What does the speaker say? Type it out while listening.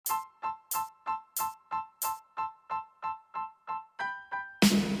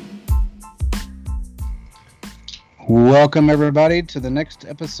Welcome, everybody, to the next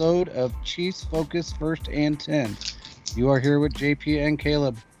episode of Chiefs Focus First and 10. You are here with JP and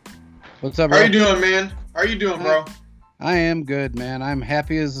Caleb. What's up, bro? How you doing, man? How you doing, bro? I am good, man. I'm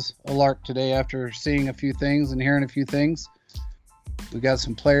happy as a lark today after seeing a few things and hearing a few things. We got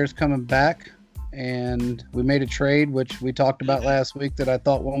some players coming back, and we made a trade, which we talked about last week that I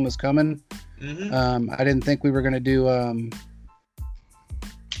thought one was coming. I didn't think we were going to do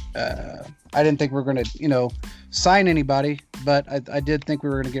I didn't think we were going to, sign anybody, but I did think we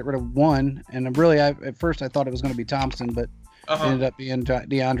were going to get rid of one. And really, at first I thought it was going to be Thompson, but it ended up being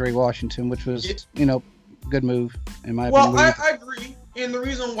DeAndre Washington, which was, good move in my opinion. Well, I agree. And the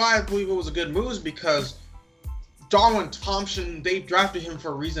reason why I believe it was a good move is because Darwin Thompson, they drafted him for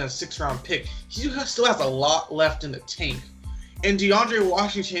a reason, a 6th-round pick. He still has a lot left in the tank. And DeAndre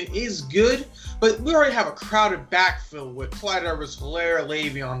Washington is good, but we already have a crowded backfield with Clyde Edwards-Helaire,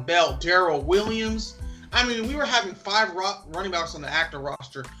 Le'Veon Bell, Darrell Williams. I mean, we were having 5 running backs on the active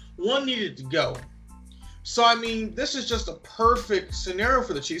roster. One needed to go. So, I mean, this is just a perfect scenario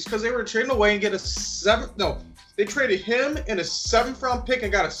for the Chiefs because they were trading away and get they traded him and a 7th-round pick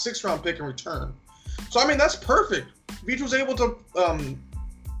and got a 6th-round pick in return. So, I mean, that's perfect. Beach was able to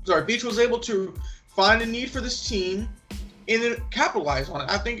find a need for this team and then capitalize on it.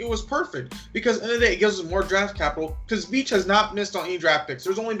 I think it was perfect because at the end of the day, it gives us more draft capital because Beach has not missed on any draft picks.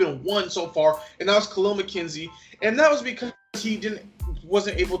 There's only been one so far, and that was Khalil McKenzie, and that was because he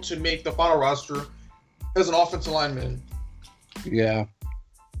wasn't able to make the final roster as an offensive lineman. Yeah,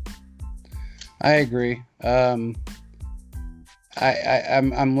 I agree. I'm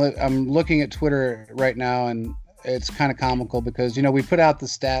looking at Twitter right now, and it's kind of comical because we put out the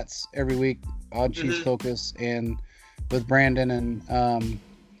stats every week on Chiefs Focus and with Brandon, and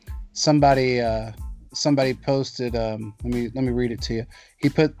somebody posted. Let me read it to you. He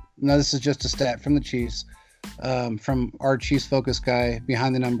put, no, this is just a stat from the Chiefs, from our Chiefs Focus guy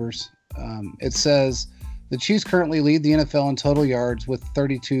behind the numbers. It says the Chiefs currently lead the NFL in total yards with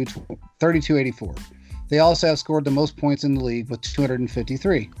 3284. They also have scored the most points in the league with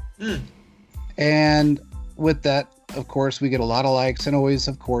 253. And with that, of course, we get a lot of likes, and always,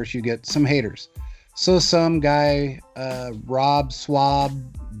 of course, you get some haters. So some guy, Rob Swab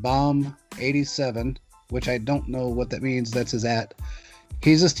Bum 87, which I don't know what that means. That's his @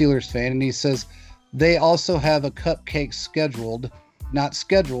 He's a Steelers fan, and he says they also have a cupcake scheduled, not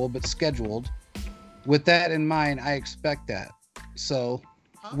scheduled, but scheduled. With that in mind, I expect that. So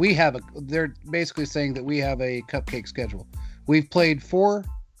they're basically saying that we have a cupcake schedule. We've played 4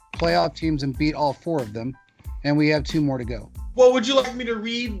 playoff teams and beat all 4 of them, and we have 2 more to go. Well, would you like me to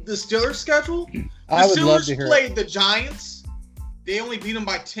read the Steelers schedule? I would love to hear it. The Steelers played the Giants. They only beat them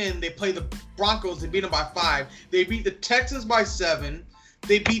by 10. They played the Broncos. They beat them by 5. They beat the Texans by 7.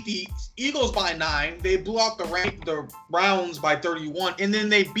 They beat the Eagles by 9. They blew out the Browns by 31. And then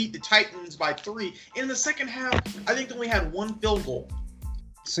they beat the Titans by 3. In the second half, I think they only had 1 field goal.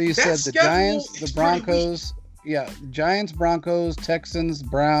 So you said the Giants, the Broncos. Yeah, Giants, Broncos, Texans,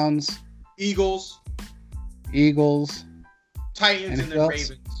 Browns. Eagles. Titans and the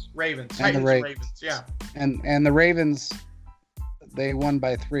Ravens. Titans and Ravens, yeah. And the Ravens, they won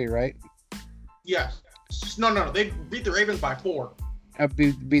by 3, right? Yeah. No. They beat the Ravens by 4.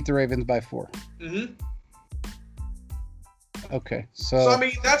 Beat the Ravens by 4. Okay, so I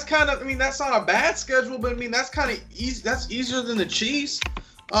mean, that's not a bad schedule, but I mean, that's kind of easy. That's easier than the Chiefs.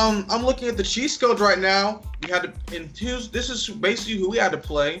 I'm looking at the Chiefs schedule right now. This is basically who we had to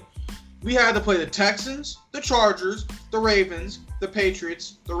play. We had to play the Texans, the Chargers, the Ravens, the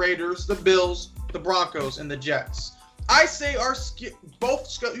Patriots, the Raiders, the Bills, the Broncos, and the Jets. I say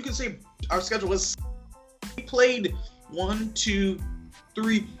you can say our schedule is, we played 1, 2,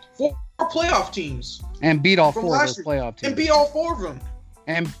 3, 4 playoff teams. And beat all 4 of those playoff teams. And beat all 4 of them.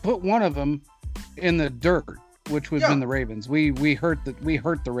 And put one of them in the dirt, which would have been the Ravens. We hurt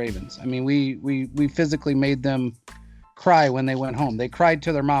the Ravens. I mean, we physically made them cry when they went home. They cried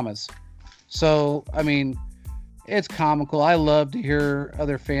to their mamas. So, I mean, it's comical. I love to hear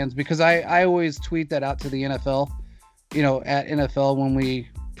other fans because I always tweet that out to the NFL, at NFL when we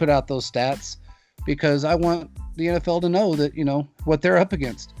put out those stats, because I want the NFL to know that, what they're up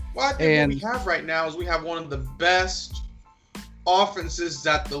against. Well, I think what we have right now is we have one of the best offenses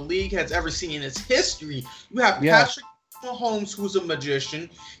that the league has ever seen in its history. You have Patrick Mahomes, who's a magician.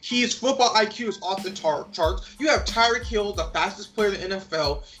 His football IQ is off the charts. You have Tyreek Hill, the fastest player in the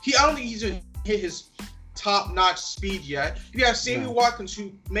NFL. I don't think he's going to hit his top-notch speed yet. You have Sammy Watkins,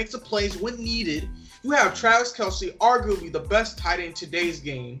 who makes the plays when needed. You have Travis Kelce, arguably the best tight end in today's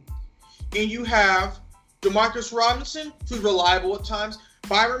game. And you have Demarcus Robinson, who's reliable at times.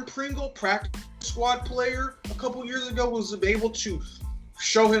 Byron Pringle, practice squad player a couple years ago was able to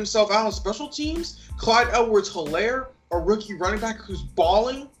show himself out on special teams. Clyde Edwards-Helaire, a rookie running back who's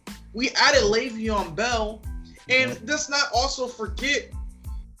balling. We added Le'Veon Bell, and let's also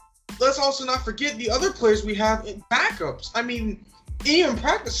not forget the other players we have in backups. I mean, even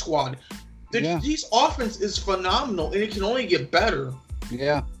practice squad. This offense is phenomenal, and it can only get better.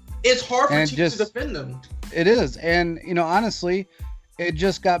 Yeah. It's hard for teams to defend them. It is. And, honestly, it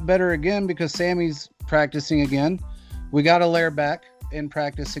just got better again because Sammy's practicing again. We got Helaire back in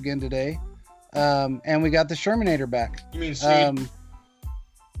practice again today. And we got the Shermanator back. You mean Snead?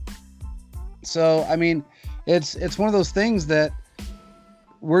 So, I mean, it's one of those things that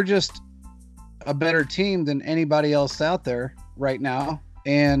we're just a better team than anybody else out there right now.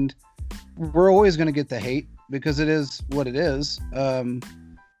 And we're always going to get the hate because it is what it is.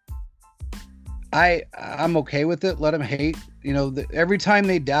 I'm okay with it. Let them hate. Every time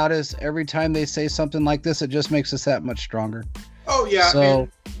they doubt us, every time they say something like this, it just makes us that much stronger. Oh, yeah. So,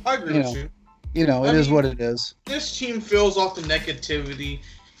 I agree with you. It is what it is. This team fills off the negativity,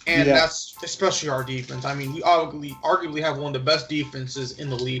 and that's especially our defense. I mean, we arguably have one of the best defenses in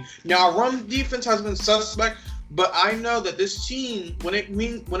the league. Now, our run defense has been suspect, but I know that this team, when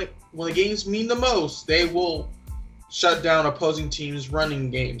the games mean the most, they will shut down opposing teams' running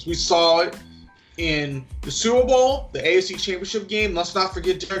games. We saw it in the Super Bowl, the AFC Championship game. Let's not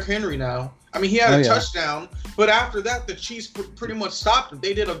forget Derrick Henry now. I mean, he had a touchdown, but after that, the Chiefs pretty much stopped him.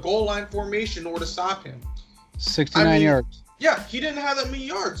 They did a goal line formation in order to stop him. 69 yards. Yeah, he didn't have that many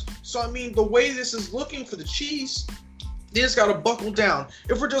yards. So, I mean, the way this is looking for the Chiefs, they just got to buckle down.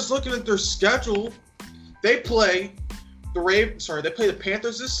 If we're just looking at their schedule, they play the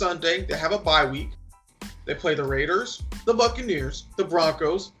Panthers this Sunday. They have a bye week. They play the Raiders, the Buccaneers, the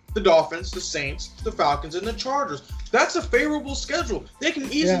Broncos, the Dolphins, the Saints, the Falcons, and the Chargers. That's a favorable schedule. They can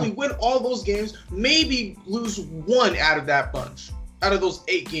easily win all those games, maybe lose one out of that bunch, out of those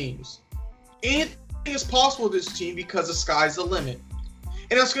 8 games. Anything is possible with this team because the sky's the limit.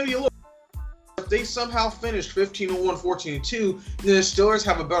 And that's going to be a little. If they somehow finish 15-1, 14-2, then the Steelers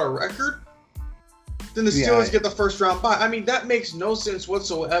have a better record, then the Steelers get the first round bye. I mean, that makes no sense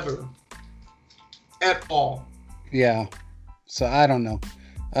whatsoever at all. Yeah. So I don't know.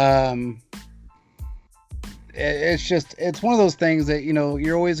 It's one of those things that,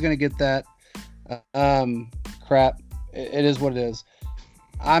 you're always going to get that crap. It is what it is.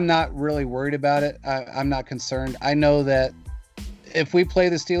 I'm not really worried about it. I'm not concerned. I know that if we play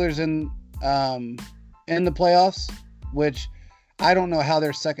the Steelers in the playoffs, which I don't know how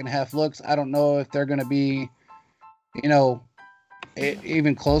their second half looks. I don't know if they're going to be,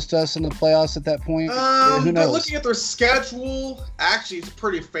 even close to us in the playoffs at that point. Who knows? But looking at their schedule, actually, it's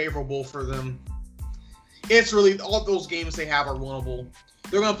pretty favorable for them. It's really all those games they have are winnable.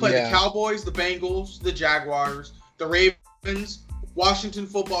 They're going to play the Cowboys, the Bengals, the Jaguars, the Ravens, Washington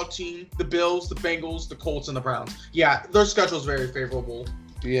football team, the Bills, the Bengals, the Colts, and the Browns. Yeah, their schedule is very favorable.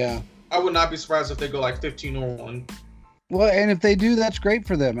 Yeah. I would not be surprised if they go like 15-1. Well, and if they do, that's great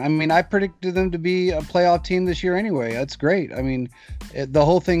for them. I mean, I predicted them to be a playoff team this year anyway. That's great. I mean, the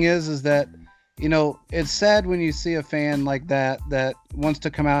whole thing is that, it's sad when you see a fan like that wants to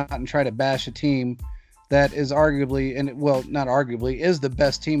come out and try to bash a team that is arguably, not arguably, is the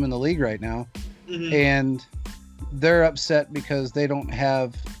best team in the league right now. Mm-hmm. And they're upset because they don't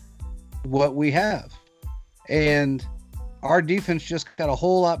have what we have. And our defense just got a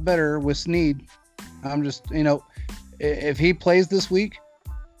whole lot better with Snead. I'm just, if he plays this week,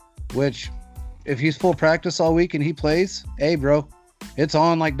 which if he's full practice all week and he plays, hey, bro, it's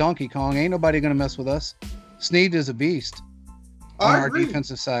on like Donkey Kong. Ain't nobody going to mess with us. Snead is a beast on our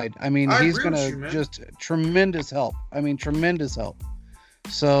defensive side. I mean, he's going to just tremendous help. Tremendous help.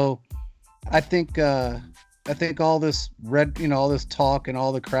 So I think all this all this talk and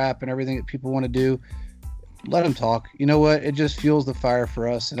all the crap and everything that people want to do, let them talk. You know what? It just fuels the fire for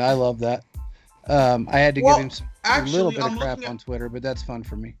us, and I love that. I had to give him a little bit of crap on Twitter, but that's fun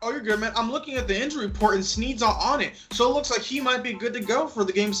for me. Oh, you're good, man. I'm looking at the injury report, and Snead's not on it. So it looks like he might be good to go for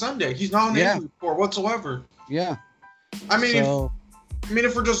the game Sunday. He's not on the injury report whatsoever. Yeah.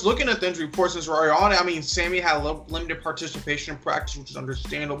 If we're just looking at the injury report since we're already on it, Sammy had limited participation in practice, which is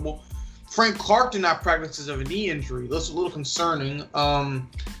understandable. Frank Clark did not practice because of a knee injury. That's a little concerning. I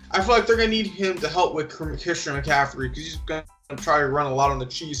feel like they're going to need him to help with Christian McCaffrey because he's going to try to run a lot on the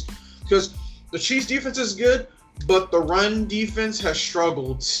Chiefs. Because the Chiefs' defense is good, but the run defense has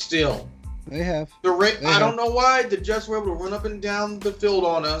struggled still. They have. I don't know why the Jets were able to run up and down the field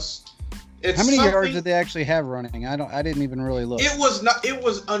on us. How many yards did they actually have running? I didn't even really look. It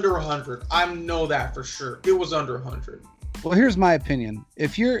was under 100. I know that for sure. It was under 100. Well, here's my opinion.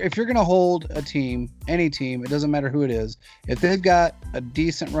 If you're going to hold a team, any team, it doesn't matter who it is, if they've got a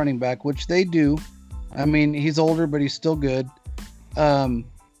decent running back, which they do, I mean, he's older, but he's still good. And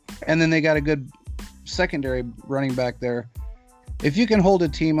then they got a good secondary running back there. If you can hold a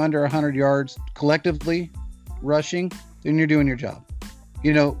team under 100 yards collectively rushing, then you're doing your job.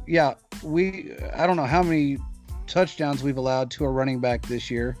 You know, yeah, I don't know how many touchdowns we've allowed to a running back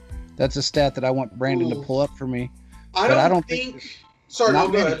this year. That's a stat that I want Brandon to pull up for me. I don't think. Sorry, no,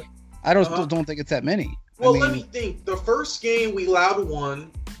 go ahead. I don't think it's that many. Well, let me think. The first game we allowed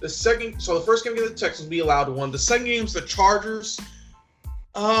one. The first game against the Texans we allowed one. The second game's the Chargers.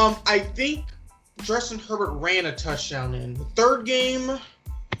 I think Justin Herbert ran a touchdown in. The third game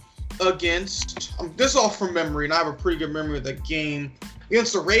against this is all from memory, and I have a pretty good memory of the game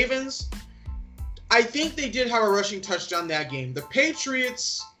against the Ravens. I think they did have a rushing touchdown that game. The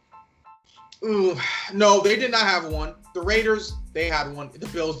Patriots. No, they did not have one. The Raiders, they had one. The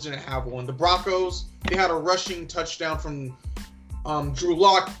Bills didn't have one. The Broncos, they had a rushing touchdown from Drew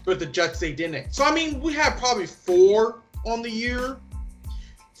Lock, but the Jets, they didn't. So, I mean, we had probably 4 on the year,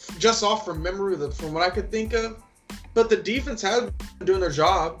 just off from memory, from what I could think of. But the defense has been doing their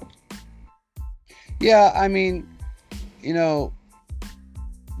job. Yeah, I mean, you know,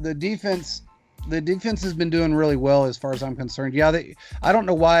 the defense has been doing really well as far as I'm concerned. Yeah, I don't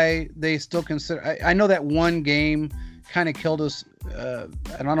know why they still consider. I know that one game kind of killed us. And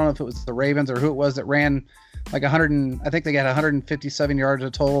I don't know if it was the Ravens or who it was that ran like 100. I think they got 157 yards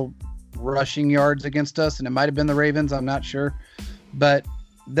of total rushing yards against us, and it might have been the Ravens. I'm not sure, but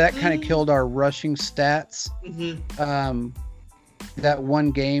that kind of killed our rushing stats. That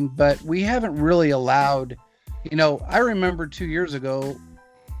one game, but we haven't really allowed. You know, I remember 2 years ago.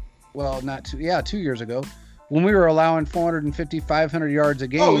 Well, not 2 years ago, when we were allowing 450, 500 yards a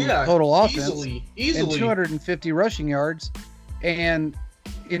game total offense, easily. And 250 rushing yards. And,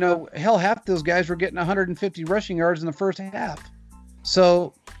 you know, hell, half those guys were getting 150 rushing yards in the first half.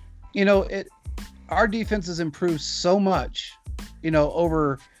 So, you know, our defense has improved so much, you know,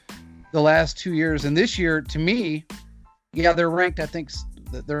 over the last 2 years. And this year, to me, yeah, they're ranked. I think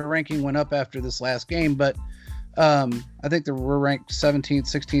their ranking went up after this last game, but I think we're ranked 17th,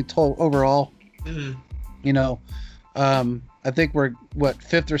 16th total overall. You know, I think we're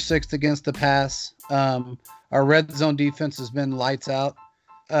 5th or 6th against the pass. Our red zone defense has been lights out.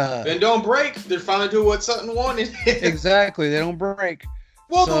 And don't break. They're finally doing what Sutton wanted. Exactly, they don't break.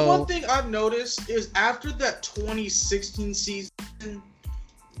 Well, the one thing I've noticed is after that 2016 season,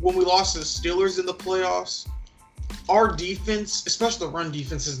 when we lost to the Steelers in the playoffs, our defense, especially the run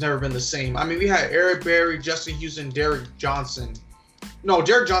defense, has never been the same. I mean, we had Eric Berry, Justin Houston, Derek Johnson. No,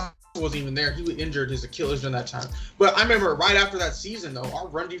 Derek Johnson wasn't even there. He was injured his Achilles during that time. But I remember right after that season, though, our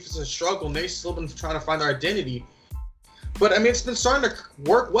run defense has struggled, and they've still been trying to find their identity. But, I mean, it's been starting to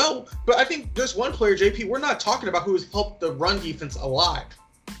work well. But I think there's one player, JP, we're not talking about who has helped the run defense alive.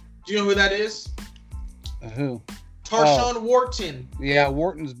 Do you know who that is? Who? Tarshawn Wharton. Yeah,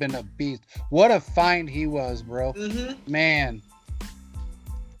 Wharton's been a beast. What a find he was, bro. Man.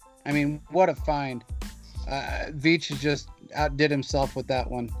 I mean, what a find. Veach has just outdid himself with that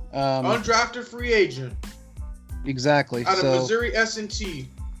one. Undrafted free agent. Exactly. Out of Missouri S&T.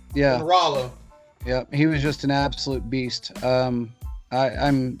 Yeah. In Rolla. Yeah, he was just an absolute beast.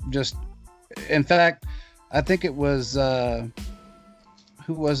 I'm just... In fact, I think it was...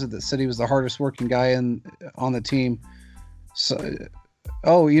 who was it that said he was the hardest working guy on the team? So,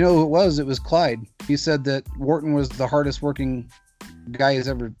 you know who it was? It was Clyde. He said that Wharton was the hardest working guy he's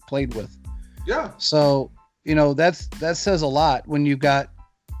ever played with. Yeah. So, you know, that says a lot when you've got,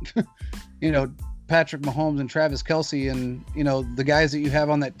 you know, Patrick Mahomes and Travis Kelce and, you know, the guys that you have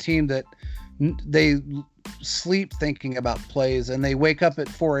on that team that they sleep thinking about plays and they wake up at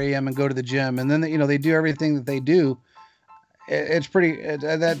 4 a.m. and go to the gym. And then, you know, they do everything that they do. It's pretty.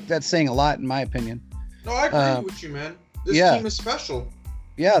 That's saying a lot, in my opinion. No, I agree with you, man. This team is special.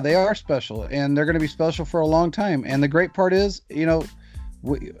 Yeah, they are special, and they're going to be special for a long time. And the great part is, you know,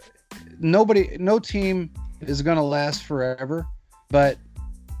 no team is going to last forever, but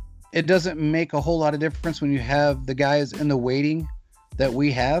it doesn't make a whole lot of difference when you have the guys in the waiting that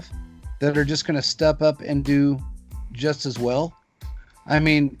we have that are just going to step up and do just as well. I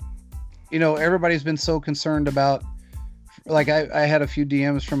mean, you know, everybody's been so concerned about. Like I had a few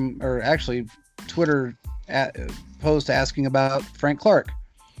DMs or actually Twitter post asking about Frank Clark,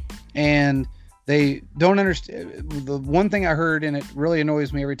 and they don't understand. The one thing I heard, and it really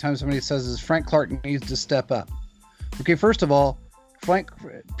annoys me every time somebody says, is Frank Clark needs to step up. Okay, first of all,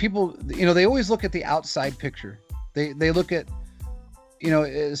 people, you know, they always look at the outside picture. They look at, you know,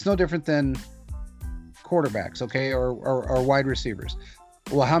 it's no different than quarterbacks, okay, or wide receivers.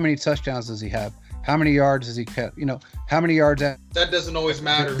 Well, how many touchdowns does he have? How many yards does he cut? How many yards? That doesn't always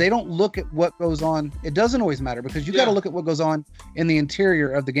matter. They don't look at what goes on. It doesn't always matter because you got to look at what goes on in the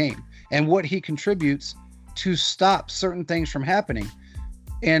interior of the game and what he contributes to stop certain things from happening.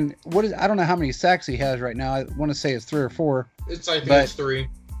 And I don't know how many sacks he has right now. I want to say it's 3 or 4. It's 3.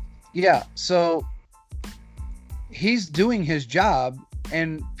 Yeah. So he's doing his job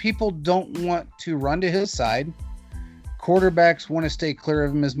and people don't want to run to his side. Quarterbacks want to stay clear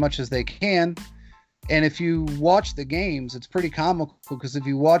of him as much as they can. And if you watch the games, it's pretty comical because if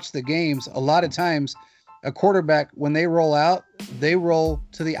you watch the games, a lot of times a quarterback, when they roll out, they roll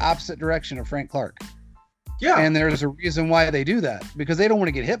to the opposite direction of Frank Clark. Yeah. And there's a reason why they do that because they don't want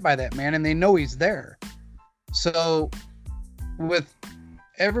to get hit by that man and they know he's there. So with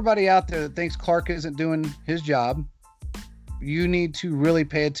everybody out there that thinks Clark isn't doing his job, you need to really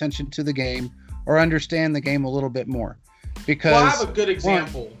pay attention to the game or understand the game a little bit more. Because I have a good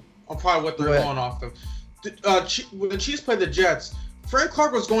example on probably what they're going off of. When the Chiefs played the Jets, Frank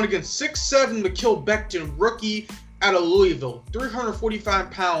Clark was going against 6'7" Mekhi Becton, rookie out of Louisville,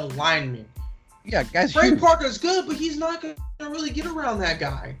 345-pound lineman. Yeah, guys. Frank Clark is good, but he's not going to really get around that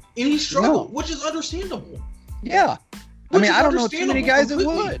guy. And he struggled, which is understandable. Yeah. I don't know too many guys that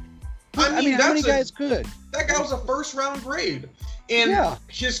would. How many guys could? That guy was a first-round grade. And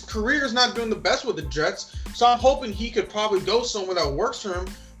his career is not doing the best with the Jets, so I'm hoping he could probably go somewhere that works for him.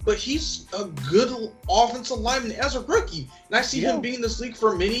 But he's a good offensive lineman as a rookie. And I see him being in this league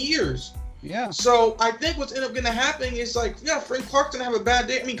for many years. Yeah. So I think what's end up going to happen is Frank Clark's going to have a bad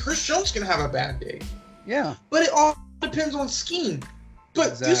day. I mean, Chris Jones can have a bad day. Yeah. But it all depends on scheme.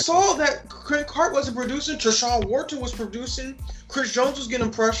 But you saw that Frank Clark wasn't producing. Treshaun Wharton was producing. Chris Jones was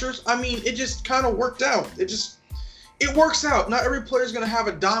getting pressures. I mean, it just kind of worked out. It works out. Not every player is going to have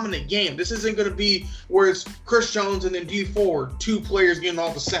a dominant game. This isn't going to be where it's Chris Jones and then D Ford, 2 players getting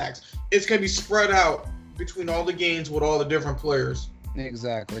all the sacks. It's going to be spread out between all the games with all the different players.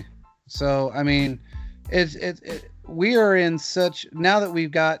 Exactly. So, I mean, we are in such, now that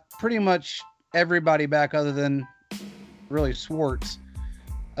we've got pretty much everybody back other than really Schwartz,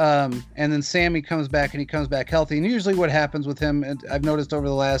 and then Sammy comes back and he comes back healthy. And usually what happens with him, and I've noticed over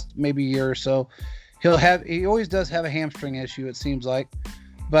the last maybe year or so, he always does have a hamstring issue, it seems like.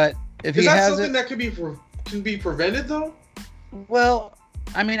 But if he has Is that something that can be prevented though? Well,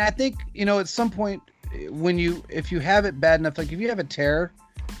 I mean, I think, at some point if you have it bad enough, like if you have a tear,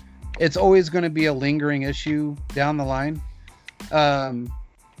 it's always going to be a lingering issue down the line. I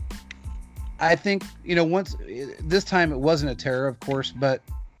think, once this time it wasn't a tear, of course, but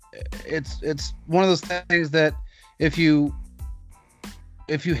it's one of those things that if you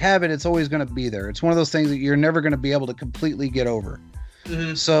have it, it's always going to be there. It's one of those things that you're never going to be able to completely get over.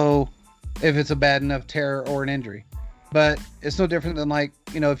 Mm-hmm. So if it's a bad enough tear or an injury, but it's no different than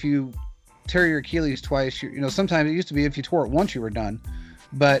if you tear your Achilles twice, sometimes it used to be if you tore it once, you were done.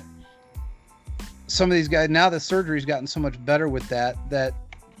 But some of these guys, now the surgery's gotten so much better with that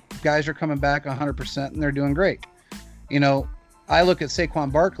guys are coming back 100% and they're doing great. I look at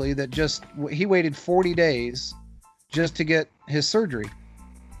Saquon Barkley he waited 40 days just to get his surgery.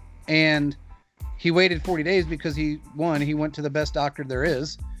 And he waited 40 days because he went to the best doctor there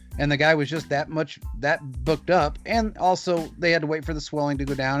is. And the guy was just that booked up. And also they had to wait for the swelling to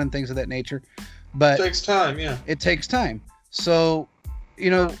go down and things of that nature. But it takes time. Yeah. It takes time. So,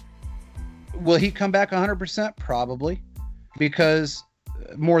 will he come back 100%? Probably, because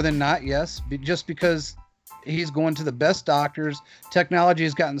more than not, yes. Just because he's going to the best doctors. Technology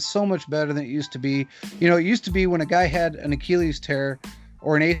has gotten so much better than it used to be. It used to be when a guy had an Achilles tear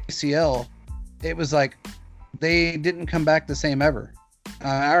or an ACL, it was like they didn't come back the same ever.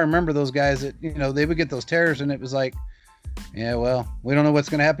 I remember those guys that, they would get those tears and it was like, yeah, well, we don't know what's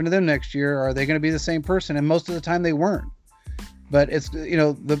going to happen to them next year. Are they going to be the same person? And most of the time they weren't. But it's,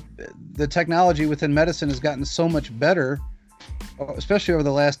 the technology within medicine has gotten so much better, especially over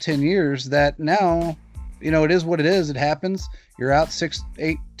the last 10 years, that now, it is what it is. It happens. You're out 6,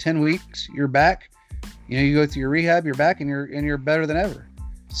 8, 10 weeks. You're back. You go through your rehab. You're back, and you're better than ever.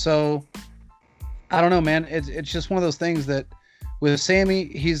 So, I don't know, man. It's just one of those things that with Sammy,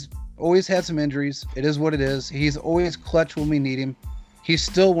 he's always had some injuries. It is what it is. He's always clutch when we need him. He's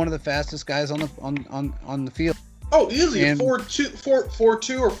still one of the fastest guys on the field. Oh, easily a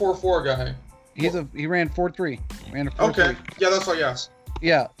 4.2 or 4.4 guy. He ran 4.3. Ran a 4.3. Okay. Yeah, that's all. Yes.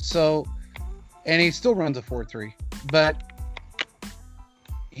 Yeah. So, and he still runs a 4.3, but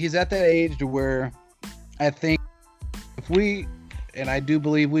he's at that age to where I think if we, and I do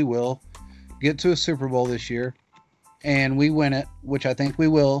believe we will, get to a Super Bowl this year, and we win it, which I think we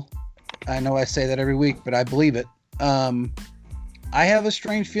will, I know I say that every week, but I believe it. I have a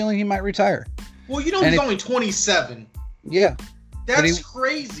strange feeling he might retire. Well, you know, he's only 27. Yeah. That's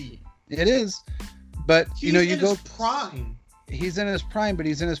crazy. It is. But, you go his prime. He's in his prime, but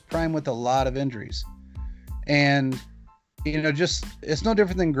he's in his prime with a lot of injuries. And, just it's no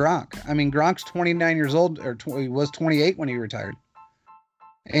different than Gronk. I mean, Gronk's 29 years old, or he was 28 when he retired.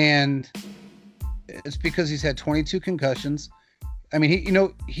 And it's because he's had 22 concussions. I mean,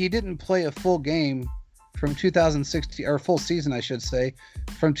 he didn't play a full game from 2016, or full season, I should say,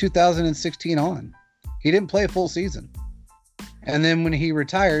 from 2016 on. He didn't play a full season. And then when he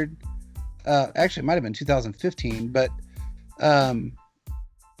retired, actually it might have been 2015, but then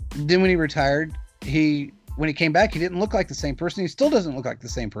when he retired, when he came back, he didn't look like the same person. He still doesn't look like the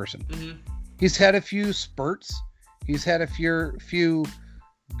same person. Mm-hmm. He's had a few spurts. He's had a few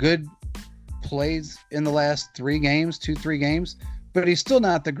good plays in the last 3 games, 2-3 games, but he's still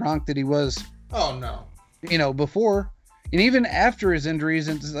not the Gronk that he was. Oh no. Before, and even after his injuries,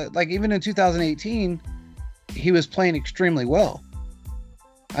 and like even in 2018, he was playing extremely well.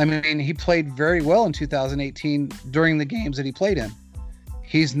 I mean, he played very well in 2018 during the games that he played in.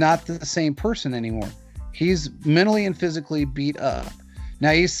 He's not the same person anymore. He's mentally and physically beat up.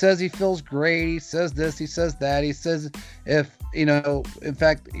 Now, he says he feels great. He says this, he says that. He says if, in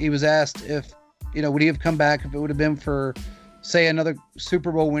fact, he was asked if, would he have come back if it would have been for, say, another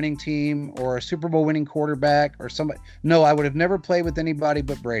Super Bowl winning team or a Super Bowl winning quarterback or somebody. No, I would have never played with anybody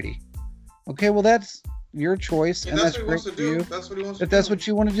but Brady. Okay, well, that's your choice, and that's great for you. That's what he wants to do. If that's what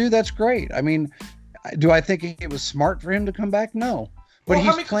you want to do, that's great. I mean, do I think it was smart for him to come back? No. But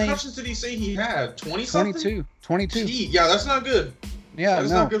how many concussions did he say he had? 20-something? 22. Gee, yeah, that's not good. Yeah,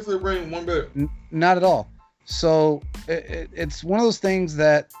 that's not good for the brain one bit. Not at all. So it's one of those things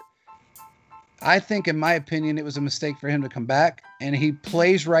that I think, in my opinion, it was a mistake for him to come back. And he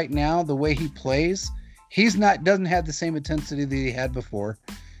plays right now the way he plays. Doesn't have the same intensity that he had before.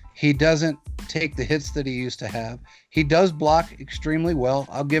 He doesn't take the hits that he used to have. He does block extremely well.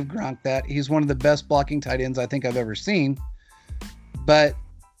 I'll give Gronk that. He's one of the best blocking tight ends I think I've ever seen. But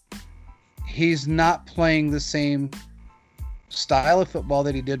he's not playing the same style of football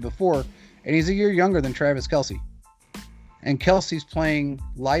that he did before. And he's a year younger than Travis Kelce. And Kelce's playing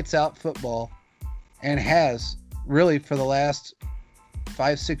lights out football, and has really for the last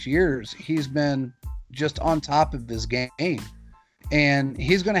 5-6 years. He's been just on top of his game. And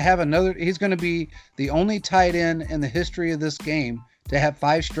he's going to be the only tight end in the history of this game to have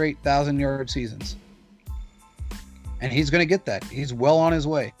 5 straight 1,000-yard seasons. And he's going to get that. He's well on his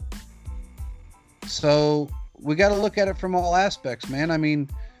way. So we got to look at it from all aspects, man. I mean,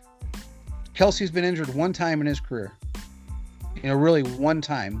 Kelce's been injured one time in his career. Really one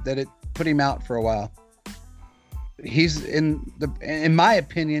time that it put him out for a while. He's in my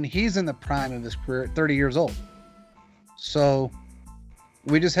opinion, he's in the prime of his career at 30 years old. So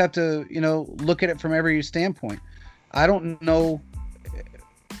we just have to, look at it from every standpoint. I don't know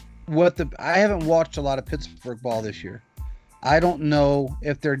I haven't watched a lot of Pittsburgh ball this year. I don't know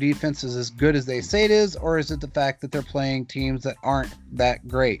if their defense is as good as they say it is, or is it the fact that they're playing teams that aren't that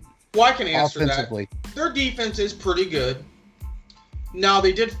great? Well, I can answer that. Their defense is pretty good. Now,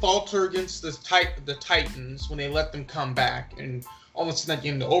 they did falter against the Titans when they let them come back and almost sent that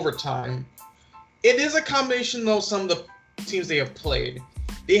game to overtime. It is a combination, though, some of the teams they have played.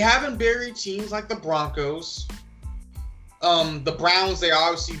 They haven't buried teams like the Broncos. The Browns, they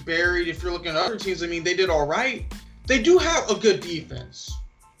obviously buried. If you're looking at other teams, I mean, they did all right. They do have a good defense.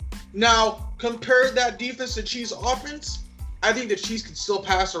 Now, compare that defense to Chiefs' offense, I think the Chiefs could still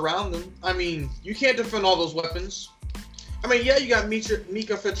pass around them. I mean, you can't defend all those weapons. I mean, yeah, you got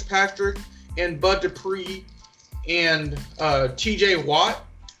Mika Fitzpatrick and Bud Dupree and T.J. Watt,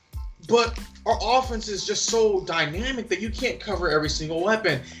 but our offense is just so dynamic that you can't cover every single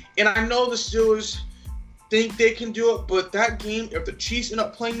weapon. And I know the Steelers think they can do it, but that game, if the Chiefs end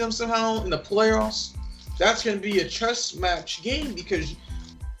up playing them somehow in the playoffs, that's going to be a chess match game because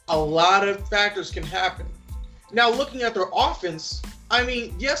a lot of factors can happen. Now, looking at their offense, I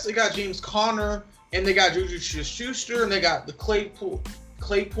mean, yes, they got James Conner, and they got Juju Schuster, and they got the Claypool,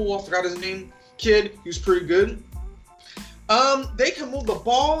 I forgot his name, kid, who's pretty good. They can move the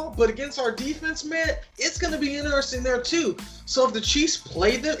ball, but against our defense, man, it's going to be interesting there too. So if the Chiefs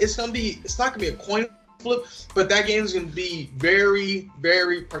play them, it's not going to be a coin flip, but that game is going to be very,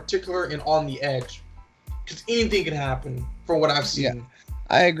 very particular and on the edge. Because anything can happen from what I've seen. Yeah,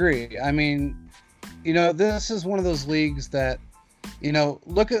 I agree. I mean, this is one of those leagues that,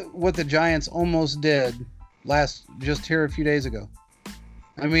 look at what the Giants almost did just here a few days ago.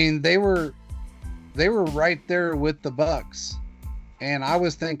 I mean, they were right there with the Bucs, And I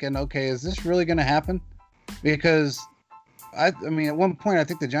was thinking, okay, is this really going to happen? Because I mean, at one point, I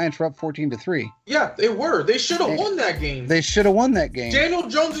think the Giants were up 14-3. Yeah, they were. They should have won that game. They should have won that game. Daniel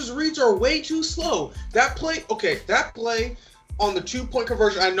Jones's reads are way too slow. That play on the 2-point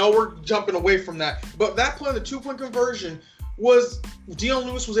conversion, I know we're jumping away from that, but that play on the 2-point conversion was Dion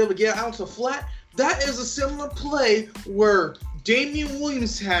Lewis was able to get out to flat. That is a similar play where Damian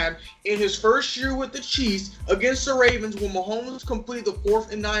Williams had in his first year with the Chiefs against the Ravens when Mahomes completed the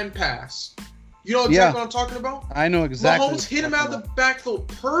 4th and 9 pass. You know exactly what I'm talking about? I know exactly. Mahomes hit him out of the backfield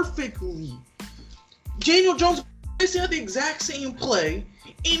perfectly. Daniel Jones basically had the exact same play,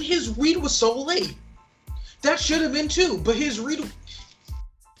 and his read was so late. That should have been too, but his read,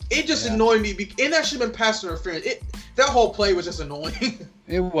 it just annoyed me, and that should have been pass interference. That whole play was just annoying.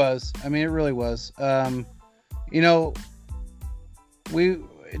 It was. I mean, it really was. You know,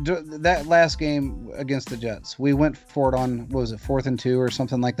 that last game against the Jets, we went for it on, what was it, 4th and 2 or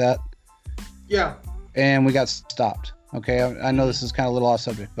something like that? Yeah. And we got stopped. Okay, I know this is kind of a little off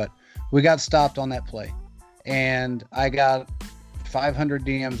subject, but we got stopped on that play. And I got 500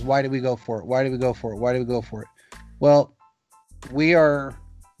 DMs. Why did we go for it? Why did we go for it? Why did we go for it? Well, we are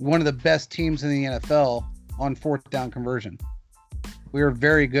one of the best teams in the NFL on 4th down conversion. We are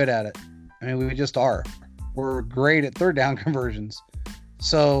very good at it. I mean, we just are. We're great at 3rd down conversions.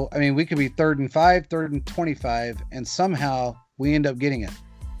 So, I mean, we could be 3rd and 5, 3rd and 25, and somehow we end up getting it.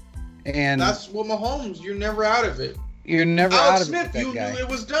 And that's what Mahomes, you're never out of it. You're never Alex out Smith, of it. you knew it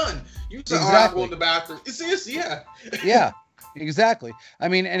was done. You said, exactly. I'm going to the bathroom. It's yeah. Yeah, exactly. I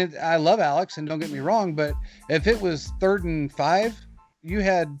mean, and I love Alex, and don't get me wrong, but if it was 3rd and 5, you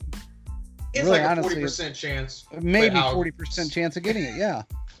had it's really, like a honestly, 40% chance. Maybe 40% chance of getting it, yeah.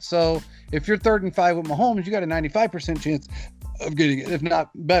 So if you're 3rd and 5 with Mahomes, you got a 95% chance of getting it, if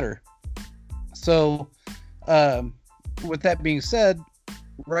not better. So with that being said,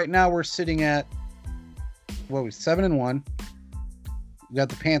 right now we're sitting at 7-1. We got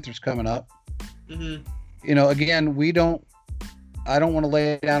the Panthers coming up. Mm-hmm. You know, again, I don't want to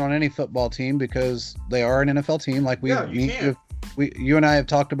lay it down on any football team because they are an NFL team. Like you and I have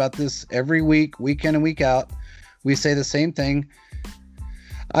talked about this every week, week in and week out. We say the same thing.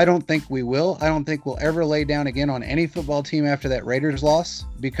 I don't think we will. I don't think we'll ever lay down again on any football team after that Raiders loss,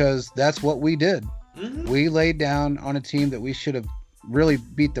 because that's what we did. Mm-hmm. We laid down on a team that we should have really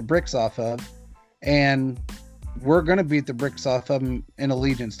beat the bricks off of, and we're going to beat the bricks off of them in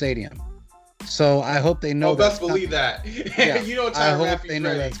Allegiant Stadium. So I hope they know. Oh, best believe that. Yeah, you know, I hope Matthews they know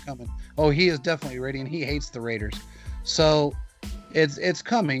ready. that's coming. Oh, he is definitely ready, and he hates the Raiders. So it's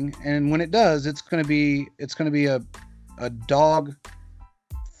coming, and when it does, it's going to be a dog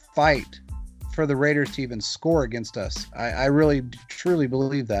fight for the Raiders to even score against us. I really truly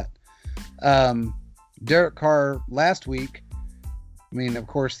believe that. Derek Carr last week, I mean, of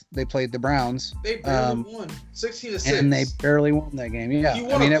course, they played the Browns. They barely won 16-6. And they barely won that game. Yeah. He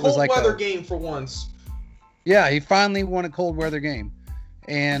won a cold weather game for once. Yeah, he finally won a cold weather game.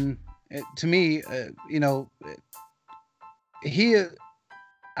 And to me,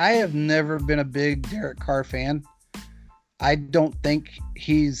 I have never been a big Derek Carr fan. I don't think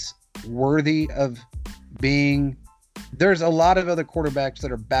he's worthy of being. There's a lot of other quarterbacks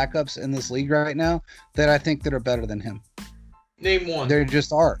that are backups in this league right now that I think that are better than him. Name one. There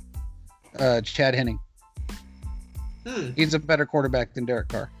just are. Chad Henne. He's a better quarterback than Derek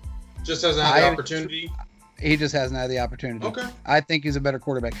Carr. Just hasn't had the opportunity? He just hasn't had the opportunity. Okay. I think he's a better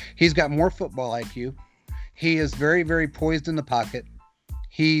quarterback. He's got more football IQ. He is very, very poised in the pocket.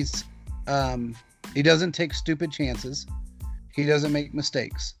 He doesn't take stupid chances. He doesn't make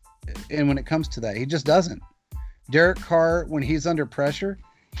mistakes. And when it comes to that, he just doesn't. Derek Carr, when he's under pressure,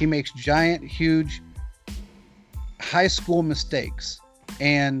 he makes giant, huge, high school mistakes.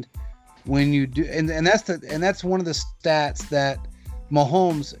 And when you do, and that's one of the stats that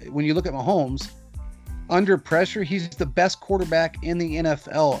Mahomes, when you look at Mahomes, under pressure, he's the best quarterback in the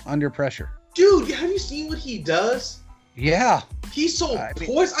NFL under pressure. Dude, have you seen what he does? Yeah. He's so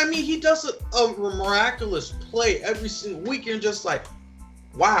poised. I mean, he does a miraculous play every single week. And just like,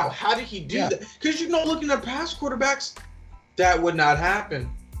 wow, how did he do that? Because, looking at past quarterbacks, that would not happen.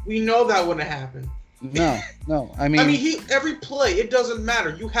 We know that wouldn't happen. No. I mean, every play, it doesn't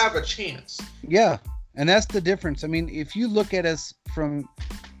matter. You have a chance. Yeah. And that's the difference. I mean, if you look at us from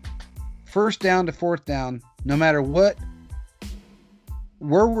first down to fourth down, no matter where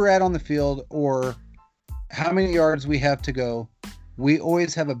we're at on the field or how many yards we have to go, we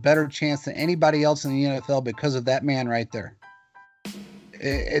always have a better chance than anybody else in the NFL because of that man right there.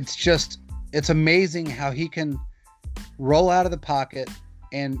 It's amazing how he can roll out of the pocket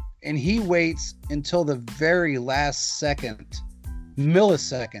and he waits until the very last second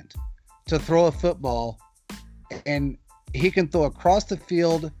millisecond to throw a football, and he can throw across the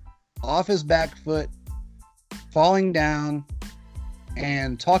field, off his back foot, falling down,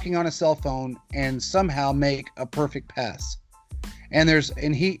 and talking on a cell phone, and somehow make a perfect pass. And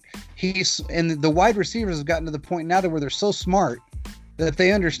the wide receivers have gotten to the point now to where they're so smart that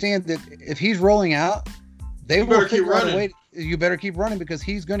they understand that if he's rolling out, they will figure out a way. You better keep running because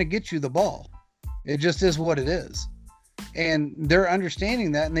he's going to get you the ball. It just is what it is. And they're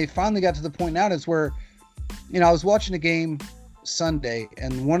understanding that, and they finally got to the point now that's where, I was watching a game Sunday,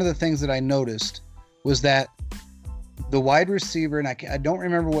 and one of the things that I noticed was that the wide receiver, and I don't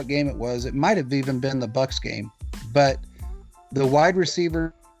remember what game it was. It might have even been the Bucks game, but the wide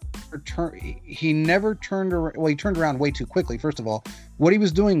receiver he never turned around. Well, he turned around way too quickly. First of all, what he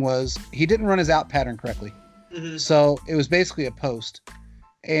was doing was he didn't run his out pattern correctly. Mm-hmm. So it was basically a post,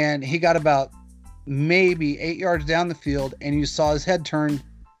 and he got about maybe 8 yards down the field, and you saw his head turn,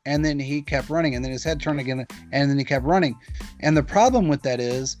 and then he kept running, and then his head turned again, and then he kept running. And the problem with that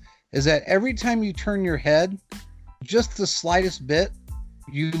is that every time you turn your head just the slightest bit,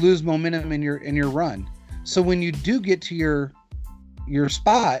 you lose momentum in your run. So when you do get to your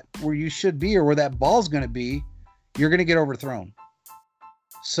spot where you should be, or where that ball's going to be, you're going to get overthrown.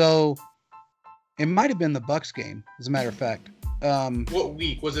 So it might have been the Bucks game, as a matter of fact. What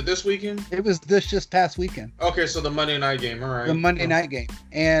week? Was it this weekend? It was just past weekend. Okay, so the Monday night game. All right. The Monday night game.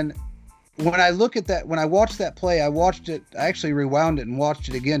 And when I look at that, when I watched that play, I actually rewound it and watched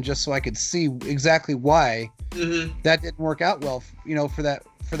it again just so I could see exactly why that didn't work out well, for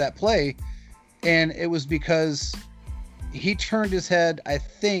that play. And it was because he turned his head, I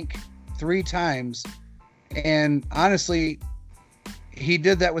think, 3 times. And honestly, he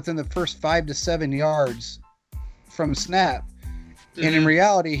did that within the first 5 to 7 yards from snap. Mm-hmm. And in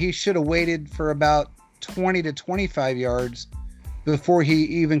reality, he should have waited for about 20 to 25 yards before he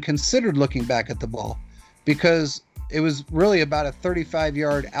even considered looking back at the ball, because it was really about a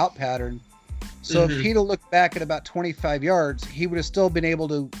 35-yard out pattern. So if he'd have looked back at about 25 yards, he would have still been able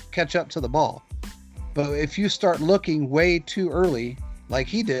to catch up to the ball. But if you start looking way too early, like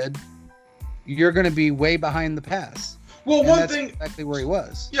he did, you're going to be way behind the pass. Well, that's exactly where he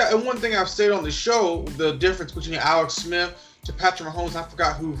was. Yeah, and one thing I've said on the show, the difference between Alex Smith to Patrick Mahomes, I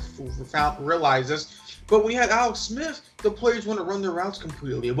forgot who realized this, but when you had Alex Smith, the players want to run their routes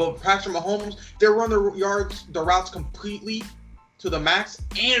completely. But Patrick Mahomes, they run the routes completely to the max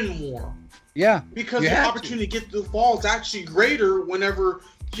and more. Yeah. Because the opportunity to get the ball is actually greater whenever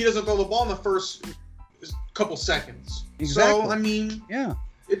he doesn't throw the ball in the first couple seconds. Exactly. So, I mean, yeah,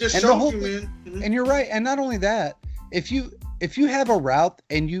 it just shows you, man. Mm-hmm. And you're right. And not only that, if you have a route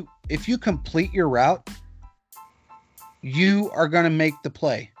and if you complete your route, you are going to make the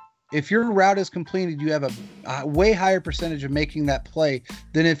play. If your route is completed, you have a way higher percentage of making that play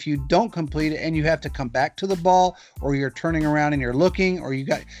than if you don't complete it and you have to come back to the ball, or you're turning around and you're looking, or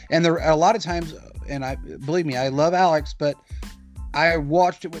and there are a lot of times, and believe me, I love Alex, but I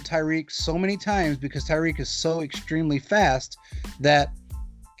watched it with Tyreek so many times because Tyreek is so extremely fast that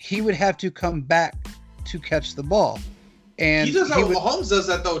he would have to come back to catch the ball. And he does that. Mahomes does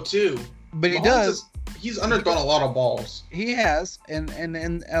that though too. But he does. He's underthrown a lot of balls. He has, and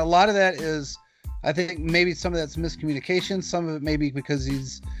a lot of that is, I think maybe some of that's miscommunication. Some of it maybe because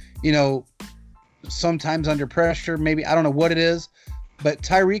he's, sometimes under pressure. Maybe, I don't know what it is, but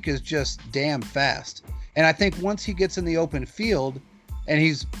Tyreek is just damn fast. And I think once he gets in the open field and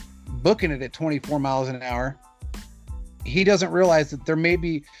he's booking it at 24 miles an hour, he doesn't realize that there may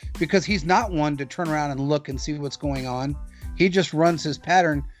be, because he's not one to turn around and look and see what's going on. He just runs his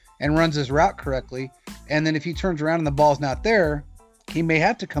pattern and runs his route correctly. And then if he turns around and the ball's not there, he may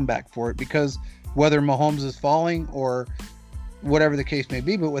have to come back for it, because whether Mahomes is falling or whatever the case may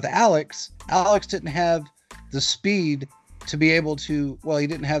be. But with Alex didn't have the speed to be able to, he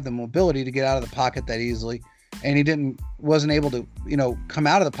didn't have the mobility to get out of the pocket that easily. And he wasn't able to, come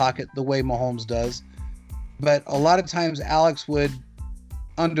out of the pocket the way Mahomes does. But a lot of times Alex would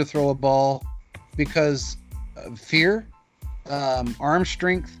underthrow a ball because of fear, arm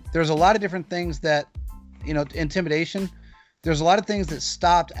strength. There's a lot of different things that, intimidation. There's a lot of things that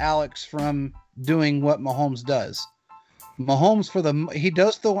stopped Alex from doing what Mahomes does. Mahomes, he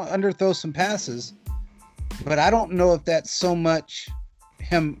does underthrow some passes, but I don't know if that's so much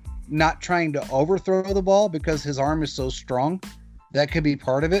him not trying to overthrow the ball because his arm is so strong. That could be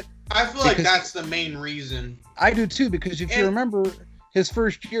part of it. I feel like that's the main reason. I do too, because if you remember his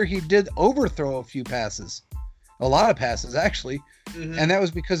first year, he did overthrow a few passes. A lot of passes, actually. Mm-hmm. And that was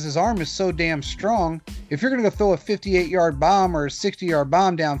because his arm is so damn strong. If you're going to go throw a 58-yard bomb or a 60-yard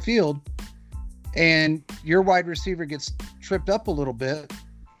bomb downfield, and your wide receiver gets tripped up a little bit,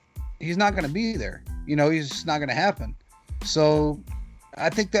 he's not going to be there. He's just not going to happen. So I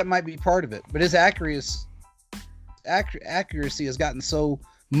think that might be part of it. But his accuracy has gotten so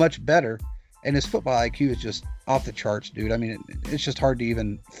much better, and his football IQ is just off the charts, dude. I mean, it's just hard to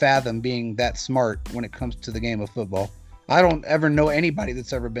even fathom being that smart when it comes to the game of football. I don't ever know anybody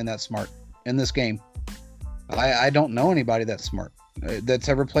that's ever been that smart in this game. I don't know anybody that's smart that's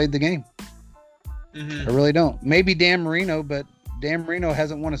ever played the game. I really don't. Maybe Dan Marino, but Dan Marino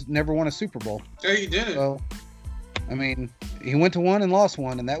never won a Super Bowl. Yeah, he didn't. So, I mean, he went to one and lost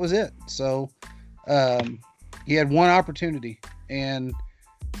one, and that was it. So, he had one opportunity, and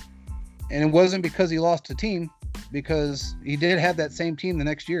it wasn't because he lost a team, because he did have that same team the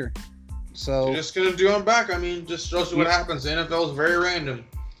next year. So you're just gonna do him back. I mean, just shows you what happens. The NFL is very random.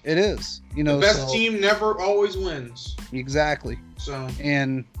 It is. The best team never always wins. Exactly. So,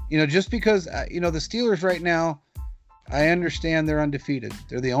 and just because the Steelers right now, I understand they're undefeated.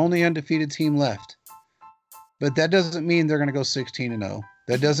 They're the only undefeated team left. But that doesn't mean they're going to go 16-0.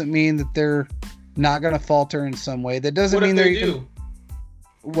 That doesn't mean that they're not going to falter in some way. That doesn't mean they do.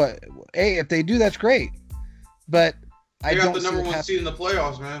 What? Hey, if they do, that's great. But they got the number one seed in the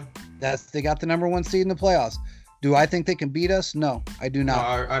playoffs, man. They got the number one seed in the playoffs. Do I think they can beat us? No, I do not.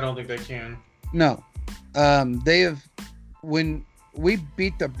 No, I don't think they can. No. They have, when we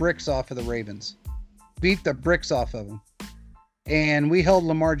beat the bricks off of the Ravens, beat the bricks off of them, and we held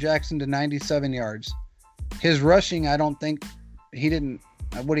Lamar Jackson to 97 yards. His rushing, I don't think he didn't.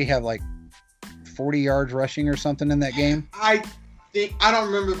 What do he have, like 40 yards rushing or something in that game? I don't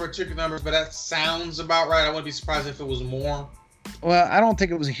remember the particular numbers, but that sounds about right. I wouldn't be surprised if it was more. Well, I don't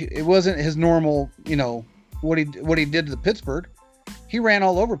think it wasn't his normal, what he did to Pittsburgh. He ran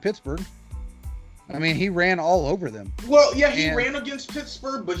all over Pittsburgh. I mean, he ran all over them. Well, yeah, he ran against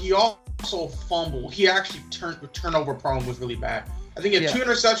Pittsburgh, but he also fumbled. He actually the turnover problem was really bad. I think he had 2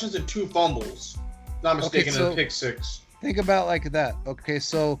 interceptions and 2 fumbles. Not mistaken, in a pick 6. Think about like that. Okay,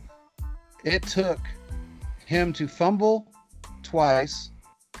 so it took him to fumble twice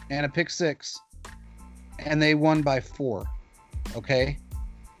and a pick 6, and they won by 4. Okay?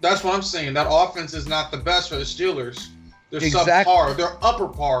 That's what I'm saying. That offense is not the best for the Steelers. They're exactly. subpar. They're upper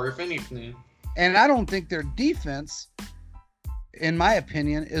par, if anything. And I don't think their defense, in my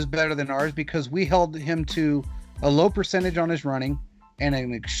opinion, is better than ours, because we held him to a low percentage on his running and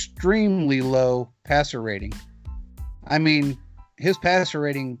an extremely low passer rating. I mean, his passer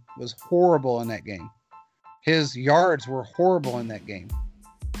rating was horrible in that game. His yards were horrible in that game.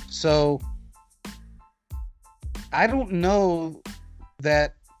 So I don't know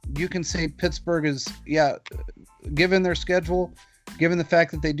that you can say Pittsburgh is, given their schedule, given the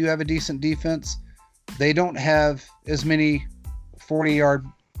fact that they do have a decent defense, they don't have as many 40-yard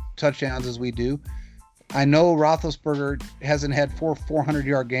touchdowns as we do. I know Roethlisberger hasn't had 4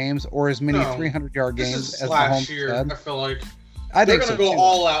 400-yard games or as many 300-yard games as Mahomes year. had. I feel like they're going to go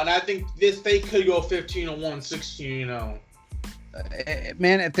all out, and I think they could go 15-1, 16-0.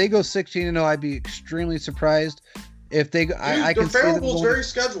 Man, if they go 16-0, I'd be extremely surprised. If they go, I can see them going. Very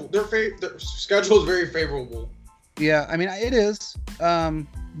scheduled. Their schedule is very favorable. Yeah, I mean it is.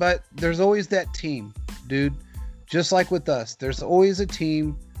 But there's always that team, dude. Just like with us, there's always a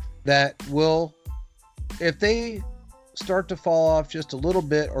team that will, if they start to fall off just a little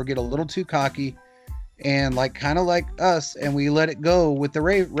bit or get a little too cocky, and kind of like us, and we let it go with the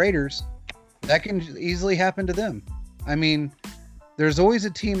Raiders, that can easily happen to them. I mean, there's always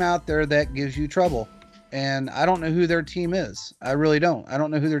a team out there that gives you trouble. And I don't know who their team is. I really don't. I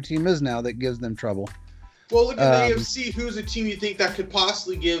don't know who their team is now that gives them trouble. Well, look at the AFC. Who's a team you think that could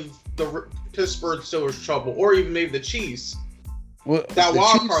possibly give the Pittsburgh Steelers trouble? Or even maybe the Chiefs? Well, that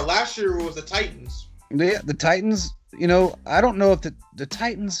wild card last year was the Titans. Yeah, the Titans, I don't know if the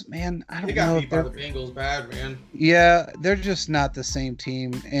Titans, man, I don't know. They got beat by the Bengals bad, man. Yeah, they're just not the same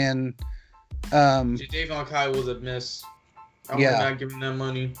team. And Jadeveon Clowney was a miss. I would not giving them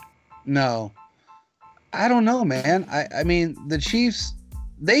money. No. I don't know, man. I mean, the Chiefs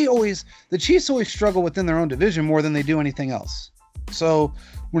always struggle within their own division more than they do anything else. So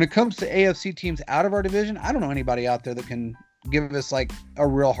when it comes to AFC teams out of our division, I don't know anybody out there that can give us a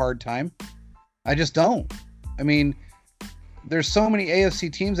real hard time. I just don't. I mean, there's so many AFC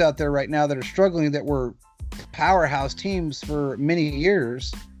teams out there right now that are struggling that were powerhouse teams for many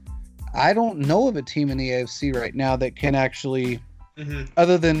years. I don't know of a team in the AFC right now that can actually,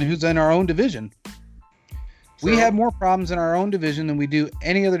 other than who's in our own division. We have more problems in our own division than we do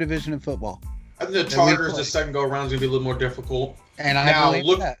any other division in football. I think the Chargers, the second go-around, is going to be a little more difficult. And I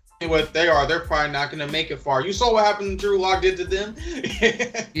believe that. What they are. They're probably not going to make it far. You saw what happened Drew Lock did to them?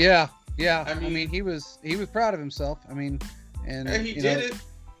 Yeah. Yeah, I mean, he was proud of himself. I mean, and he did it.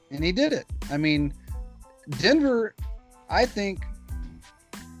 And he did it. I mean, Denver, I think,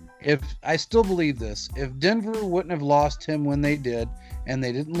 I still believe this, if Denver wouldn't have lost him when they did, and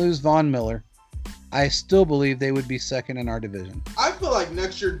they didn't lose Von Miller, I still believe they would be second in our division. I feel like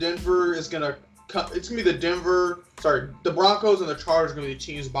next year Denver is gonna it's gonna be the Broncos and the Chargers are gonna be the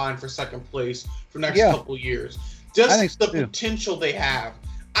teams vying for second place for the next couple years. Just the potential they have.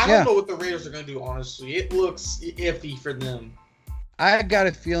 I don't know what the Raiders are gonna do. Honestly, it looks iffy for them. I got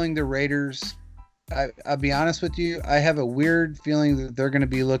a feeling the Raiders. I'll be honest with you. I have a weird feeling that they're going to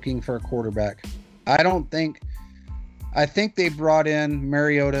be looking for a quarterback. I think they brought in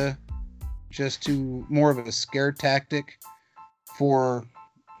Mariota just to more of a scare tactic for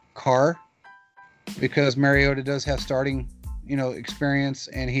Carr, because Mariota does have starting, experience,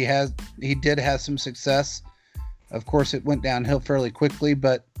 and he did have some success. Of course, it went downhill fairly quickly,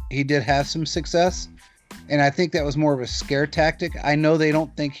 but he did have some success. And I think that was more of a scare tactic. I know they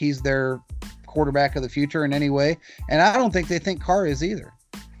don't think he's their quarterback of the future in any way, and I don't think they think Carr is either.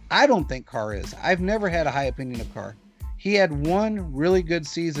 I don't think Carr is. I've never had a high opinion of Carr. He had one really good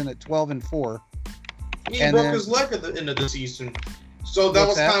season at 12-4. He broke his leg at the end of the season. So that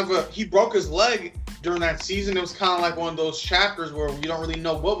was kind of he broke his leg during that season. It was kind of like one of those chapters where you don't really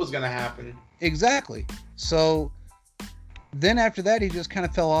know what was going to happen. Exactly. So then after that, he just kind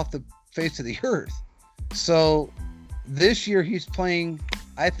of fell off the face of the earth. So this year he's playing,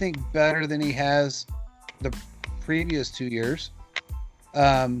 I think, better than he has the previous 2 years.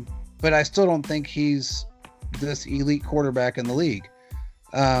 But I still don't think he's this elite quarterback in the league.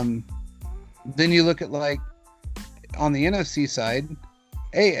 Then you look at, like, on the NFC side,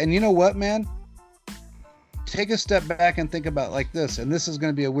 hey, and you know what, man? Take a step back and think about like this, and this is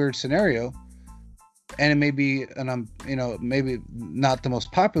going to be a weird scenario, and it may be, maybe not the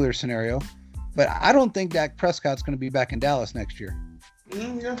most popular scenario, but I don't think Dak Prescott's going to be back in Dallas next year.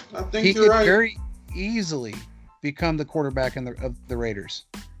 Yeah, I think he you're could right. very easily become the quarterback of the Raiders.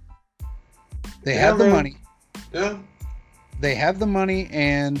 They have the money. Yeah. They have the money,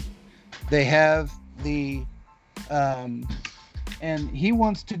 and they have the and he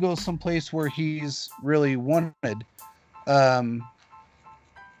wants to go someplace where he's really wanted. And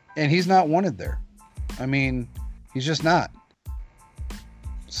he's not wanted there. I mean, he's just not.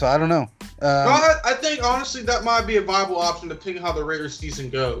 So I don't know. I think honestly that might be a viable option depending how the Raiders season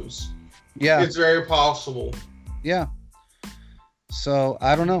goes. Yeah, it's very possible. Yeah. So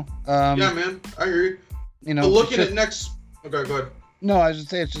I don't know. Yeah, man, I hear you. But looking at next. Okay, go ahead. No, I was just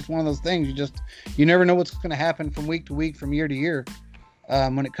saying it's just one of those things. You never know what's going to happen from week to week, from year to year,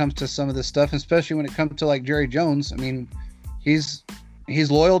 when it comes to some of this stuff, especially when it comes to like Jerry Jones. I mean, he's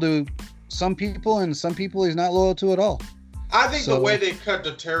loyal to some people, and some people he's not loyal to at all. I think the way they cut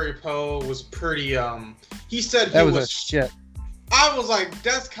to Terry Poe was pretty. He said that was a shit. I was like,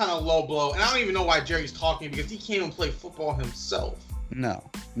 that's kind of low blow, and I don't even know why Jerry's talking because he can't even play football himself.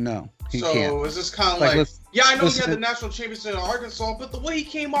 No, he so can't. It's just kind of like yeah, I know he had the national championship in Arkansas, but the way he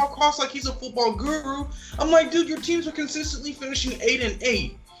came across like he's a football guru, I'm like, dude, your teams are consistently finishing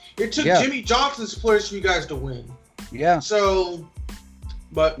 8-8. It took Jimmy Johnson's players for you guys to win. Yeah. So,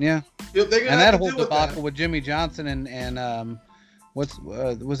 but yeah, they're gonna and have that to whole deal with debacle that. with Jimmy Johnson and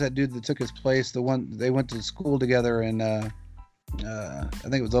was that dude that took his place? The one they went to school together in I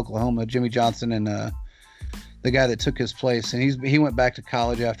think it was Oklahoma. Jimmy Johnson and the guy that took his place, and he went back to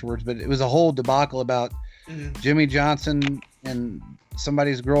college afterwards. But it was a whole debacle about Jimmy Johnson and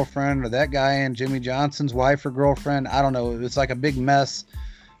somebody's girlfriend, or that guy and Jimmy Johnson's wife or girlfriend. I don't know. It was like a big mess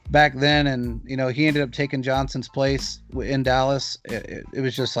back then, and he ended up taking Johnson's place in Dallas. It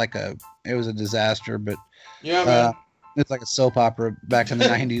was just like it was a disaster. But yeah, man. It's like a soap opera back in the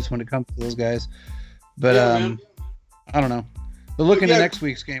 90s when it comes to those guys. But I don't know. But looking at next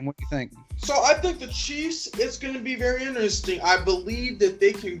week's game, what do you think? So I think the Chiefs, it's going to be very interesting. I believe that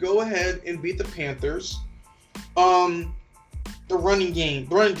they can go ahead and beat the Panthers. The running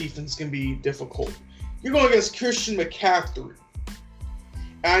defense can be difficult. You're going against Christian McCaffrey.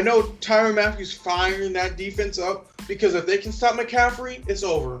 And I know Tyrann Mathieu's firing that defense up, because if they can stop McCaffrey, it's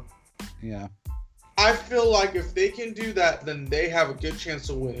over. Yeah. I feel like if they can do that, then they have a good chance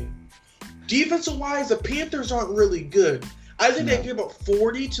of winning. Defensive-wise, the Panthers aren't really good. I think they give up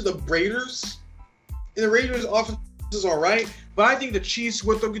 40 to the Raiders. And the Raiders' offense is all right. But I think the Chiefs,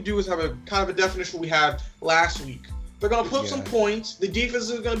 what they could do is have a kind of a definition we had last week. They're going to put up some points. The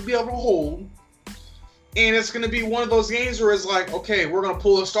defense is going to be able to hold. And it's going to be one of those games where it's like, okay, we're going to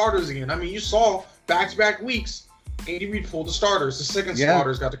pull the starters again. I mean, you saw back-to-back weeks, Andy Reid pulled the starters. The second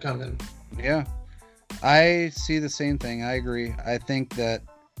starters got to come in. Yeah. I see the same thing. I agree. I think that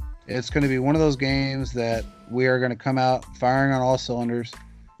It's going to be one of those games that we are going to come out firing on all cylinders.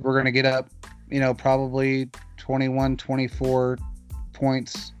 We're going to get up, probably 21, 24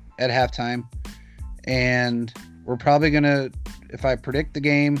 points at halftime. And we're probably going to, if I predict the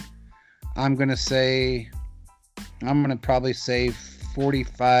game, I'm going to probably say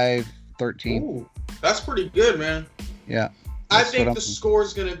 45-13. Ooh, that's pretty good, man. Yeah. I think the score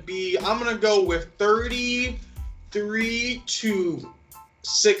is going to be, I'm going to go with 33 to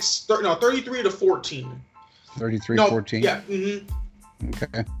 14. 33-14? Yeah. Mm-hmm.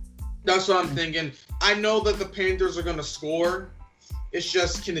 Okay. That's what I'm thinking. I know that the Panthers are going to score. It's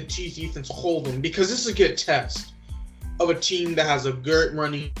just, can the Chiefs defense hold them? Because this is a good test of a team that has a good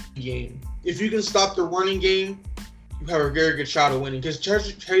running game. If you can stop the running game, you have a very good shot of winning. Because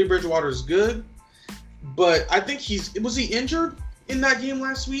Teddy Bridgewater is good, but I think was he injured in that game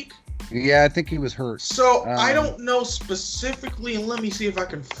last week? Yeah, I think he was hurt. So I don't know specifically, and let me see if I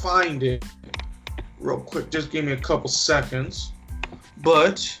can find it real quick. Just give me a couple seconds.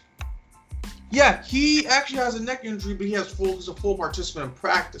 But yeah, he actually has a neck injury, but he's a full participant in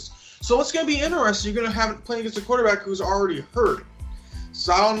practice. So it's going to be interesting. You're going to have it playing against a quarterback who's already hurt.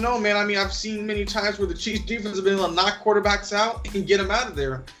 So I don't know, man. I mean, I've seen many times where the Chiefs defense have been able to knock quarterbacks out and get them out of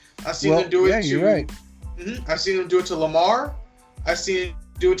there. I've seen them do it to. You're right. I've seen them do it to Lamar. I've seen them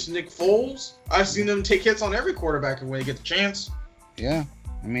do it to Nick Foles. I've seen them take hits on every quarterback when they get the chance. Yeah.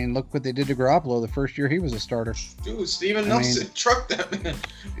 I mean, look what they did to Garoppolo the first year he was a starter. Dude, Steven Nelson trucked that man.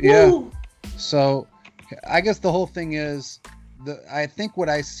 Yeah. Woo! So I guess the whole thing is, I think what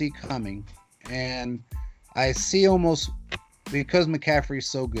I see coming, and I see almost, because McCaffrey's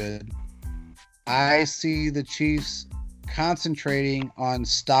so good, I see the Chiefs concentrating on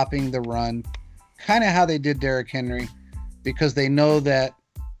stopping the run, kind of how they did Derrick Henry, because they know that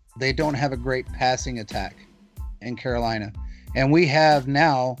they don't have a great passing attack in Carolina. And we have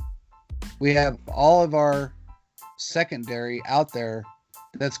all of our secondary out there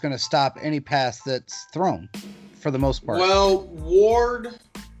that's going to stop any pass that's thrown for the most part. Well, Ward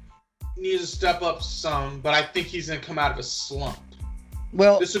needs to step up some, but I think he's going to come out of a slump.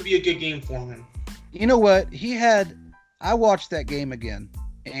 Well, this would be a good game for him. You know what? I watched that game again,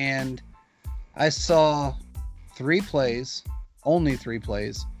 and I saw only three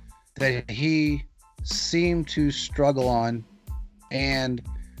plays, that he seemed to struggle on. And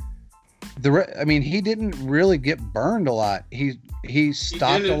he didn't really get burned a lot. He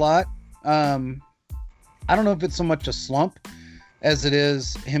stopped a lot. I don't know if it's so much a slump as it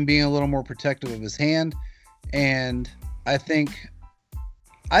is him being a little more protective of his hand. And I think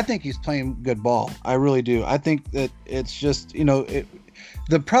he's playing good ball. I really do. I think that it's just,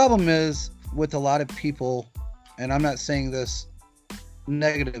 the problem is with a lot of people, and I'm not saying this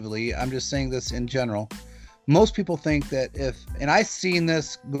negatively, I'm just saying this in general. Most people think that and I've seen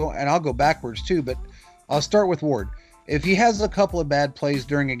this go, and I'll go backwards too, but I'll start with Ward. If he has a couple of bad plays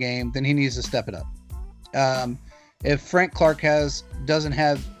during a game, then he needs to step it up. If Frank Clark doesn't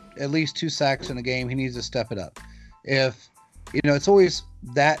have at least 2 sacks in a game, he needs to step it up. If, it's always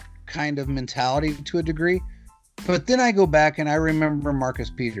that kind of mentality to a degree. But then I go back and I remember Marcus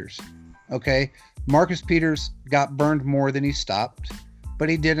Peters. Okay. Marcus Peters got burned more than he stopped, but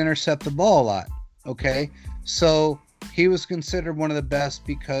he did intercept the ball a lot. Okay. So he was considered one of the best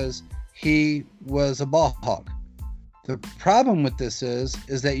because he was a ball hawk. The problem with this is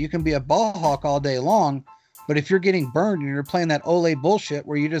that you can be a ball hawk all day long, but if you're getting burned and you're playing that Ole bullshit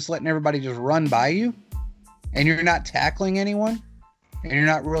where you're just letting everybody just run by you and you're not tackling anyone and you're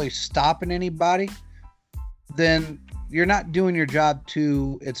not really stopping anybody, then you're not doing your job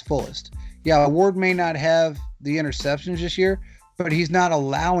to its fullest. Yeah, Ward may not have the interceptions this year, but he's not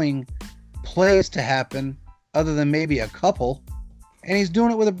allowing plays to happen other than maybe a couple, and he's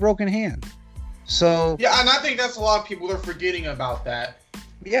doing it with a broken hand. So yeah, and I think that's a lot of people are forgetting about that.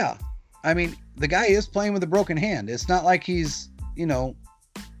 Yeah, I mean, the guy is playing with a broken hand. It's not like he's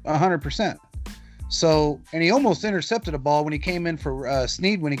 100%. So, and he almost intercepted a ball when he came in for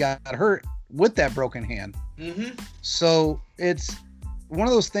Snead when he got hurt with that broken hand. Mm-hmm. So it's one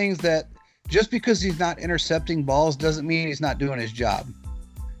of those things that just because he's not intercepting balls doesn't mean he's not doing his job.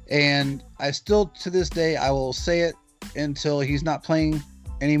 And I still, to this day, I will say it until he's not playing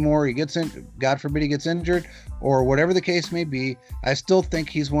anymore. He gets in, God forbid he gets injured or whatever the case may be. I still think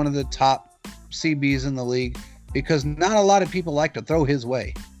he's one of the top CBs in the league because not a lot of people like to throw his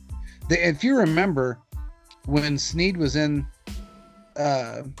way. If you remember when Snead was in,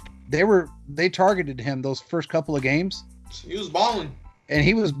 they targeted him those first couple of games. He was balling. And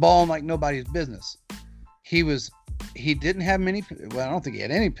he was balling like nobody's business. He didn't have many, well, I don't think he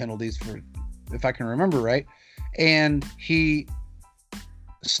had any penalties for, if I can remember right. And he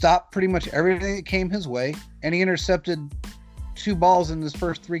stopped pretty much everything that came his way, and he intercepted 2 balls in his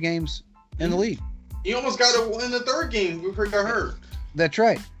first 3 games in the league. He almost got it in the 3rd game before he got hurt. That's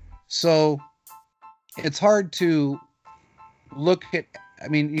right. So it's hard to look at. I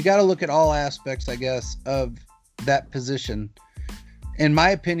mean, you got to look at all aspects, I guess, of that position. In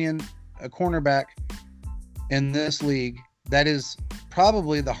my opinion, a cornerback in this league, that is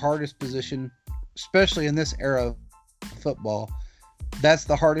probably the hardest position, especially in this era of football. That's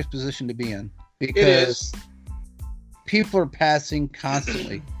the hardest position to be in because people are passing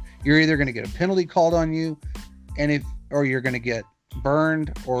constantly. You're either going to get a penalty called on you, or you're going to get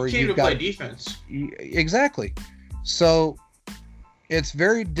burned, or you can't even play defense. Exactly. So it's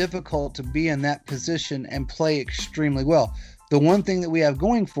very difficult to be in that position and play extremely well. The one thing that we have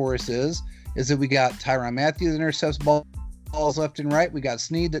going for us is that we got Tyrann Mathieu that intercepts balls left and right. We got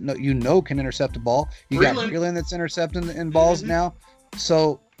Snead that can intercept a ball. You got Breeland that's intercepting in balls now.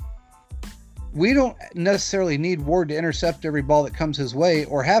 So we don't necessarily need Ward to intercept every ball that comes his way,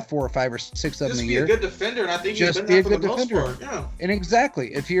 or have 4 or 5 or 6 of them a year. Just be a good defender, and I think just he's been be that a for good the most defender. part. Yeah. And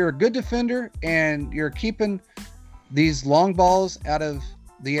exactly, if you're a good defender and you're keeping these long balls out of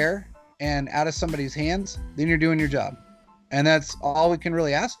the air and out of somebody's hands, then you're doing your job. And that's all we can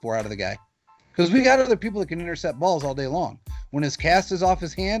really ask for out of the guy. Because we got other people that can intercept balls all day long. When his cast is off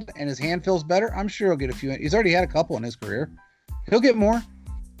his hand and his hand feels better, I'm sure he'll get a few. He's already had a couple in his career. He'll get more.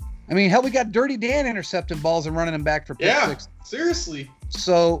 I mean, hell, we got Dirty Dan intercepting balls and running them back for pick six. Seriously.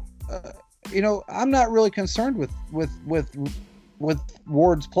 So, I'm not really concerned with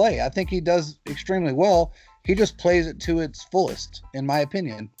Ward's play. I think he does extremely well. He just plays it to its fullest, in my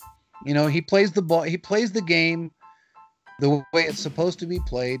opinion. He plays the ball. He plays the game the way it's supposed to be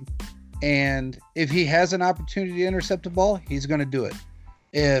played. And if he has an opportunity to intercept a ball, he's going to do it.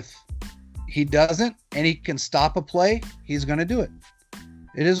 If he doesn't and he can stop a play, he's going to do it.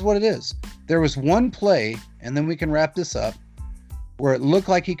 It is what it is. There was one play, and then we can wrap this up, where it looked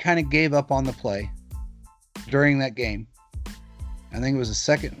like he kind of gave up on the play during that game. I think it was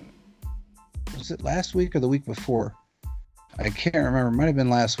was it last week or the week before? I can't remember. It might have been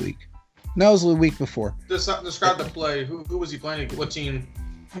last week. No, it was the week before. Describe the play. Who was he playing? What team?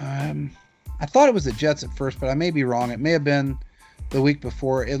 I thought it was the Jets at first, but I may be wrong. It may have been the week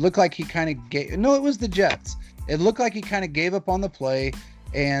before. It looked like he kind of gave... No, it was the Jets. It looked like he kind of gave up on the play,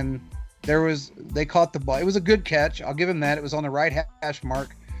 and they caught the ball. It was a good catch. I'll give him that. It was on the right hash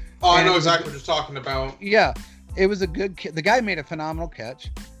mark. Oh, I know exactly what you're talking about. Yeah, it was a good... The guy made a phenomenal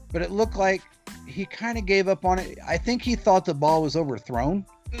catch, but it looked like he kind of gave up on it. I think he thought the ball was overthrown,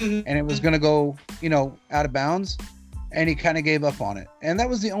 and it was going to go, out of bounds. And he kind of gave up on it. And that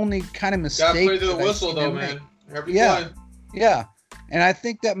was the only kind of mistake. Got to play to the whistle, though, man. Every play. Yeah. Yeah. And I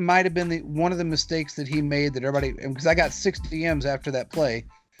think that might have been one of the mistakes that he made that everybody... Because I got 6 DMs after that play.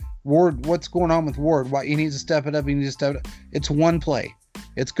 Ward, what's going on with Ward? Why he needs to step it up. He needs to step it up. It's one play.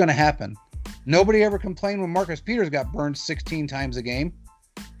 It's going to happen. Nobody ever complained when Marcus Peters got burned 16 times a game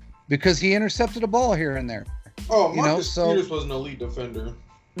because he intercepted a ball here and there. Oh, Marcus Peters was an elite defender.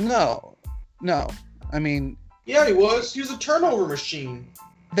 No. I mean... Yeah, he was. He was a turnover machine.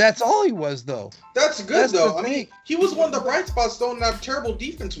 That's all he was, though. That's good, though. I mean, he was one of the bright spots, though, in that terrible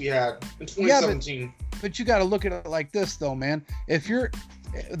defense we had in 2017. Yeah, but you got to look at it like this, though, man.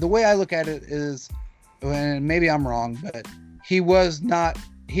 The way I look at it is, and maybe I'm wrong, but he was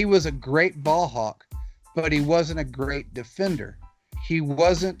a great ball hawk, but he wasn't a great defender. He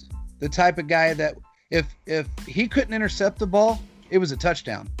wasn't the type of guy that if he couldn't intercept the ball, it was a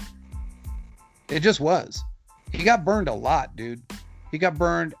touchdown. It just was. He got burned a lot, dude. He got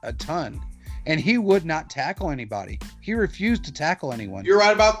burned a ton. And he would not tackle anybody. He refused to tackle anyone. You're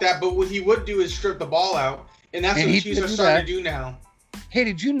right about that, but what he would do is strip the ball out. And that's what the Chiefs are starting to do now. Hey,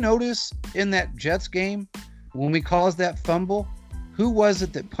 did you notice in that Jets game, when we caused that fumble, who was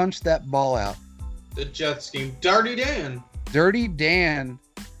it that punched that ball out? The Jets game. Dirty Dan. Dirty Dan.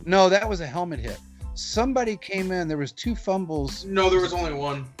 No, that was a helmet hit. Somebody came in. There was 2 fumbles. No, there was only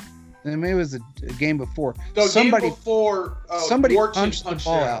one. And maybe it was a game before. The game before, somebody Wharton punched the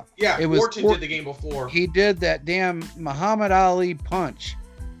ball out. Yeah, Wharton did the game before. He did that damn Muhammad Ali punch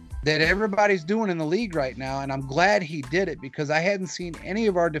that everybody's doing in the league right now, and I'm glad he did it because I hadn't seen any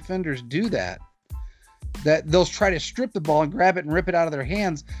of our defenders do that. That they'll try to strip the ball and grab it and rip it out of their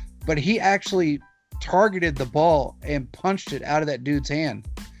hands, but he actually targeted the ball and punched it out of that dude's hand.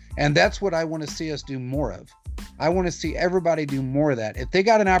 And that's what I want to see us do more of. I want to see everybody do more of that. If they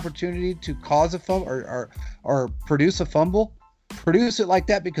got an opportunity to cause a fumble or produce a fumble, produce it like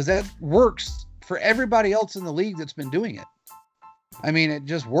that because that works for everybody else in the league that's been doing it. I mean, it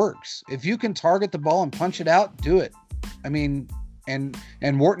just works. If you can target the ball and punch it out, do it. I mean,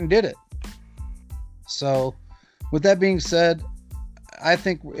 and Wharton did it. So, with that being said, I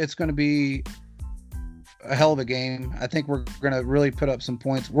think it's going to be a hell of a game. I think we're going to really put up some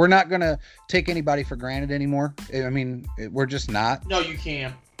points. We're not going to take anybody for granted anymore. I mean, we're just not. No, you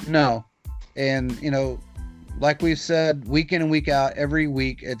can't. No. And, like we've said, week in and week out, every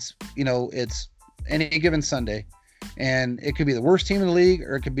week, it's any given Sunday. And it could be the worst team in the league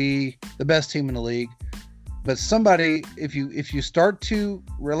or it could be the best team in the league. But somebody, if you start to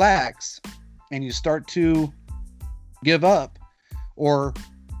relax and you start to give up, or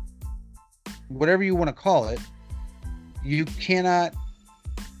whatever you want to call it, you cannot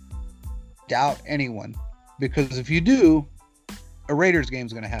doubt anyone, because if you do, a Raiders game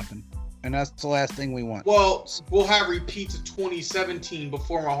is going to happen, and that's the last thing we want. Well, we'll have repeats of 2017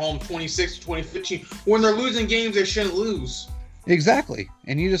 before Mahomes, 2016, 2015, when they're losing games they shouldn't lose. Exactly,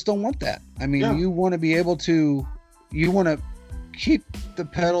 and you just don't want that. I mean, you want to be able to, you want to keep the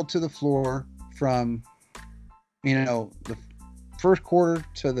pedal to the floor from, the first quarter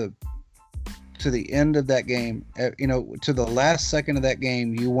to the end of that game, to the last second of that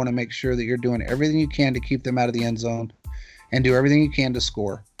game. You want to make sure that you're doing everything you can to keep them out of the end zone and do everything you can to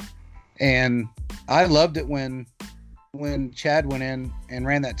score. And I loved it when Chad went in and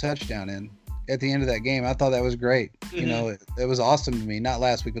ran that touchdown in at the end of that game. I thought that was great. Mm-hmm. It was awesome to me, not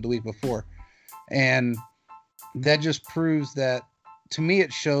last week, but the week before. And that just proves that, to me,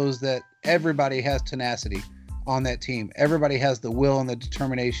 it shows that everybody has tenacity on that team. Everybody has the will and the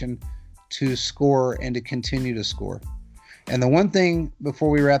determination to score and to continue to score. And the one thing before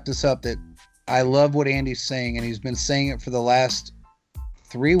we wrap this up that I love what Andy's saying, and he's been saying it for the last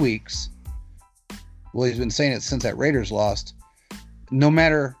 3 weeks. Well, he's been saying it since that Raiders lost. No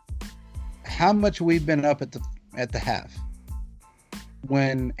matter how much we've been up at the half,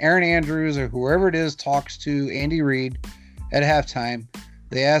 when Aaron Andrews or whoever it is talks to Andy Reid at halftime,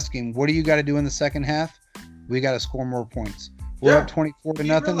 they ask him, "What do you got to do in the second half?" We got to score more points. We're up 24-0. We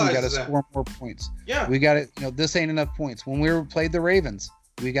got to score more points. Yeah. We got to, this ain't enough points. When we played the Ravens,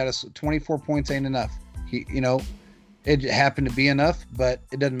 we got 24 points ain't enough. It happened to be enough, but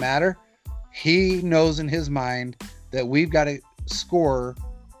it doesn't matter. He knows in his mind that we've got to score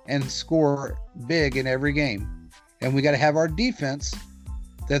and score big in every game. And we got to have our defense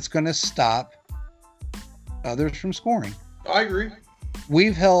that's going to stop others from scoring. I agree.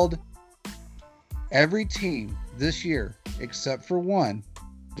 We've held every team this year, except for one,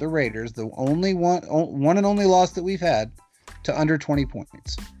 the Raiders, the only one and only loss that we've had, to under 20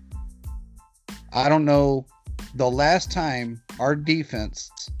 points. I don't know the last time our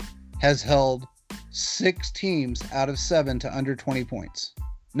defense has held 6 teams out of 7 to under 20 points,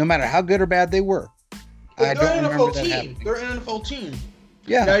 no matter how good or bad they were. I don't remember that happening. They're an NFL team.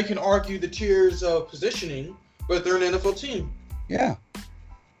 Yeah. Now you can argue the tiers of positioning, but they're an NFL team. Yeah.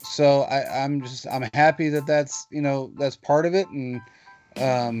 So I'm happy that that's part of it,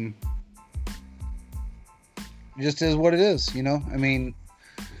 and just is what it is, I mean.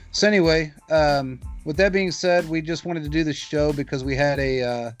 So anyway, with that being said, we just wanted to do the show because we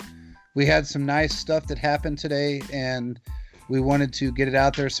had some nice stuff that happened today, and we wanted to get it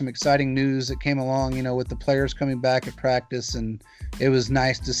out there. Some exciting news that came along, with the players coming back at practice, and it was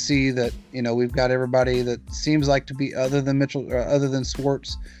nice to see that, we've got everybody that seems like to be, other than Mitchell, or other than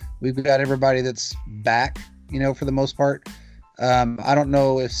Swartz, we've got everybody that's back, for the most part. I don't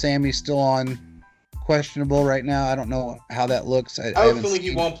know if Sammy's still on questionable right now. I don't know how that looks. I have a feeling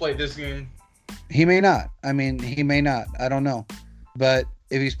he won't play this game. He may not. I mean, he may not. I don't know. But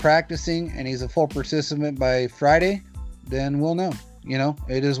if he's practicing and he's a full participant by Friday, then we'll know.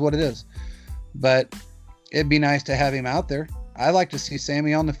 It is what it is. But it'd be nice to have him out there. I like to see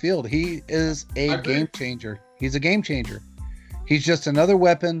Sammy on the field. He is a game changer. He's a game changer. He's just another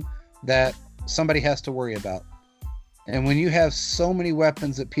weapon that somebody has to worry about. And when you have so many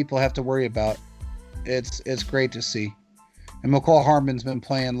weapons that people have to worry about, it's great to see. And McCall Hardman's been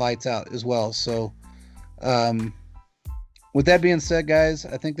playing lights out as well. So, with that being said, guys,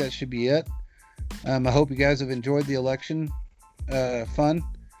 I think that should be it. I hope you guys have enjoyed the election fun.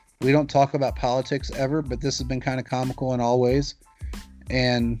 We don't talk about politics ever, but this has been kind of comical in all ways.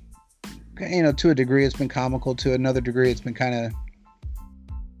 And, to a degree, it's been comical. To another degree, it's been kind of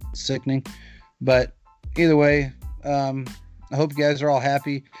sickening. But either way, I hope you guys are all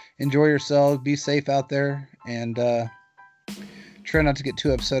happy. Enjoy yourselves. Be safe out there. And try not to get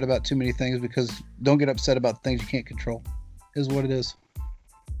too upset about too many things, because don't get upset about things you can't control. Is what it is.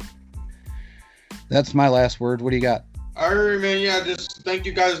 That's my last word. What do you got? All right, man. Yeah, just thank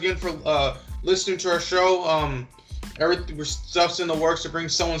you guys again for listening to our show. Everything stuff's in the works to bring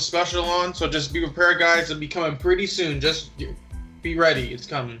someone special on, so just be prepared, guys. It'll be coming pretty soon. Just be ready. It's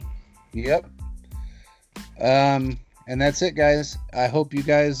coming. Yep. And that's it, guys. I hope you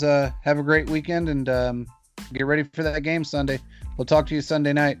guys have a great weekend and get ready for that game Sunday. We'll talk to you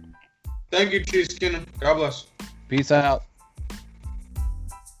Sunday night. Thank you, Chief Skinner. God bless. Peace out.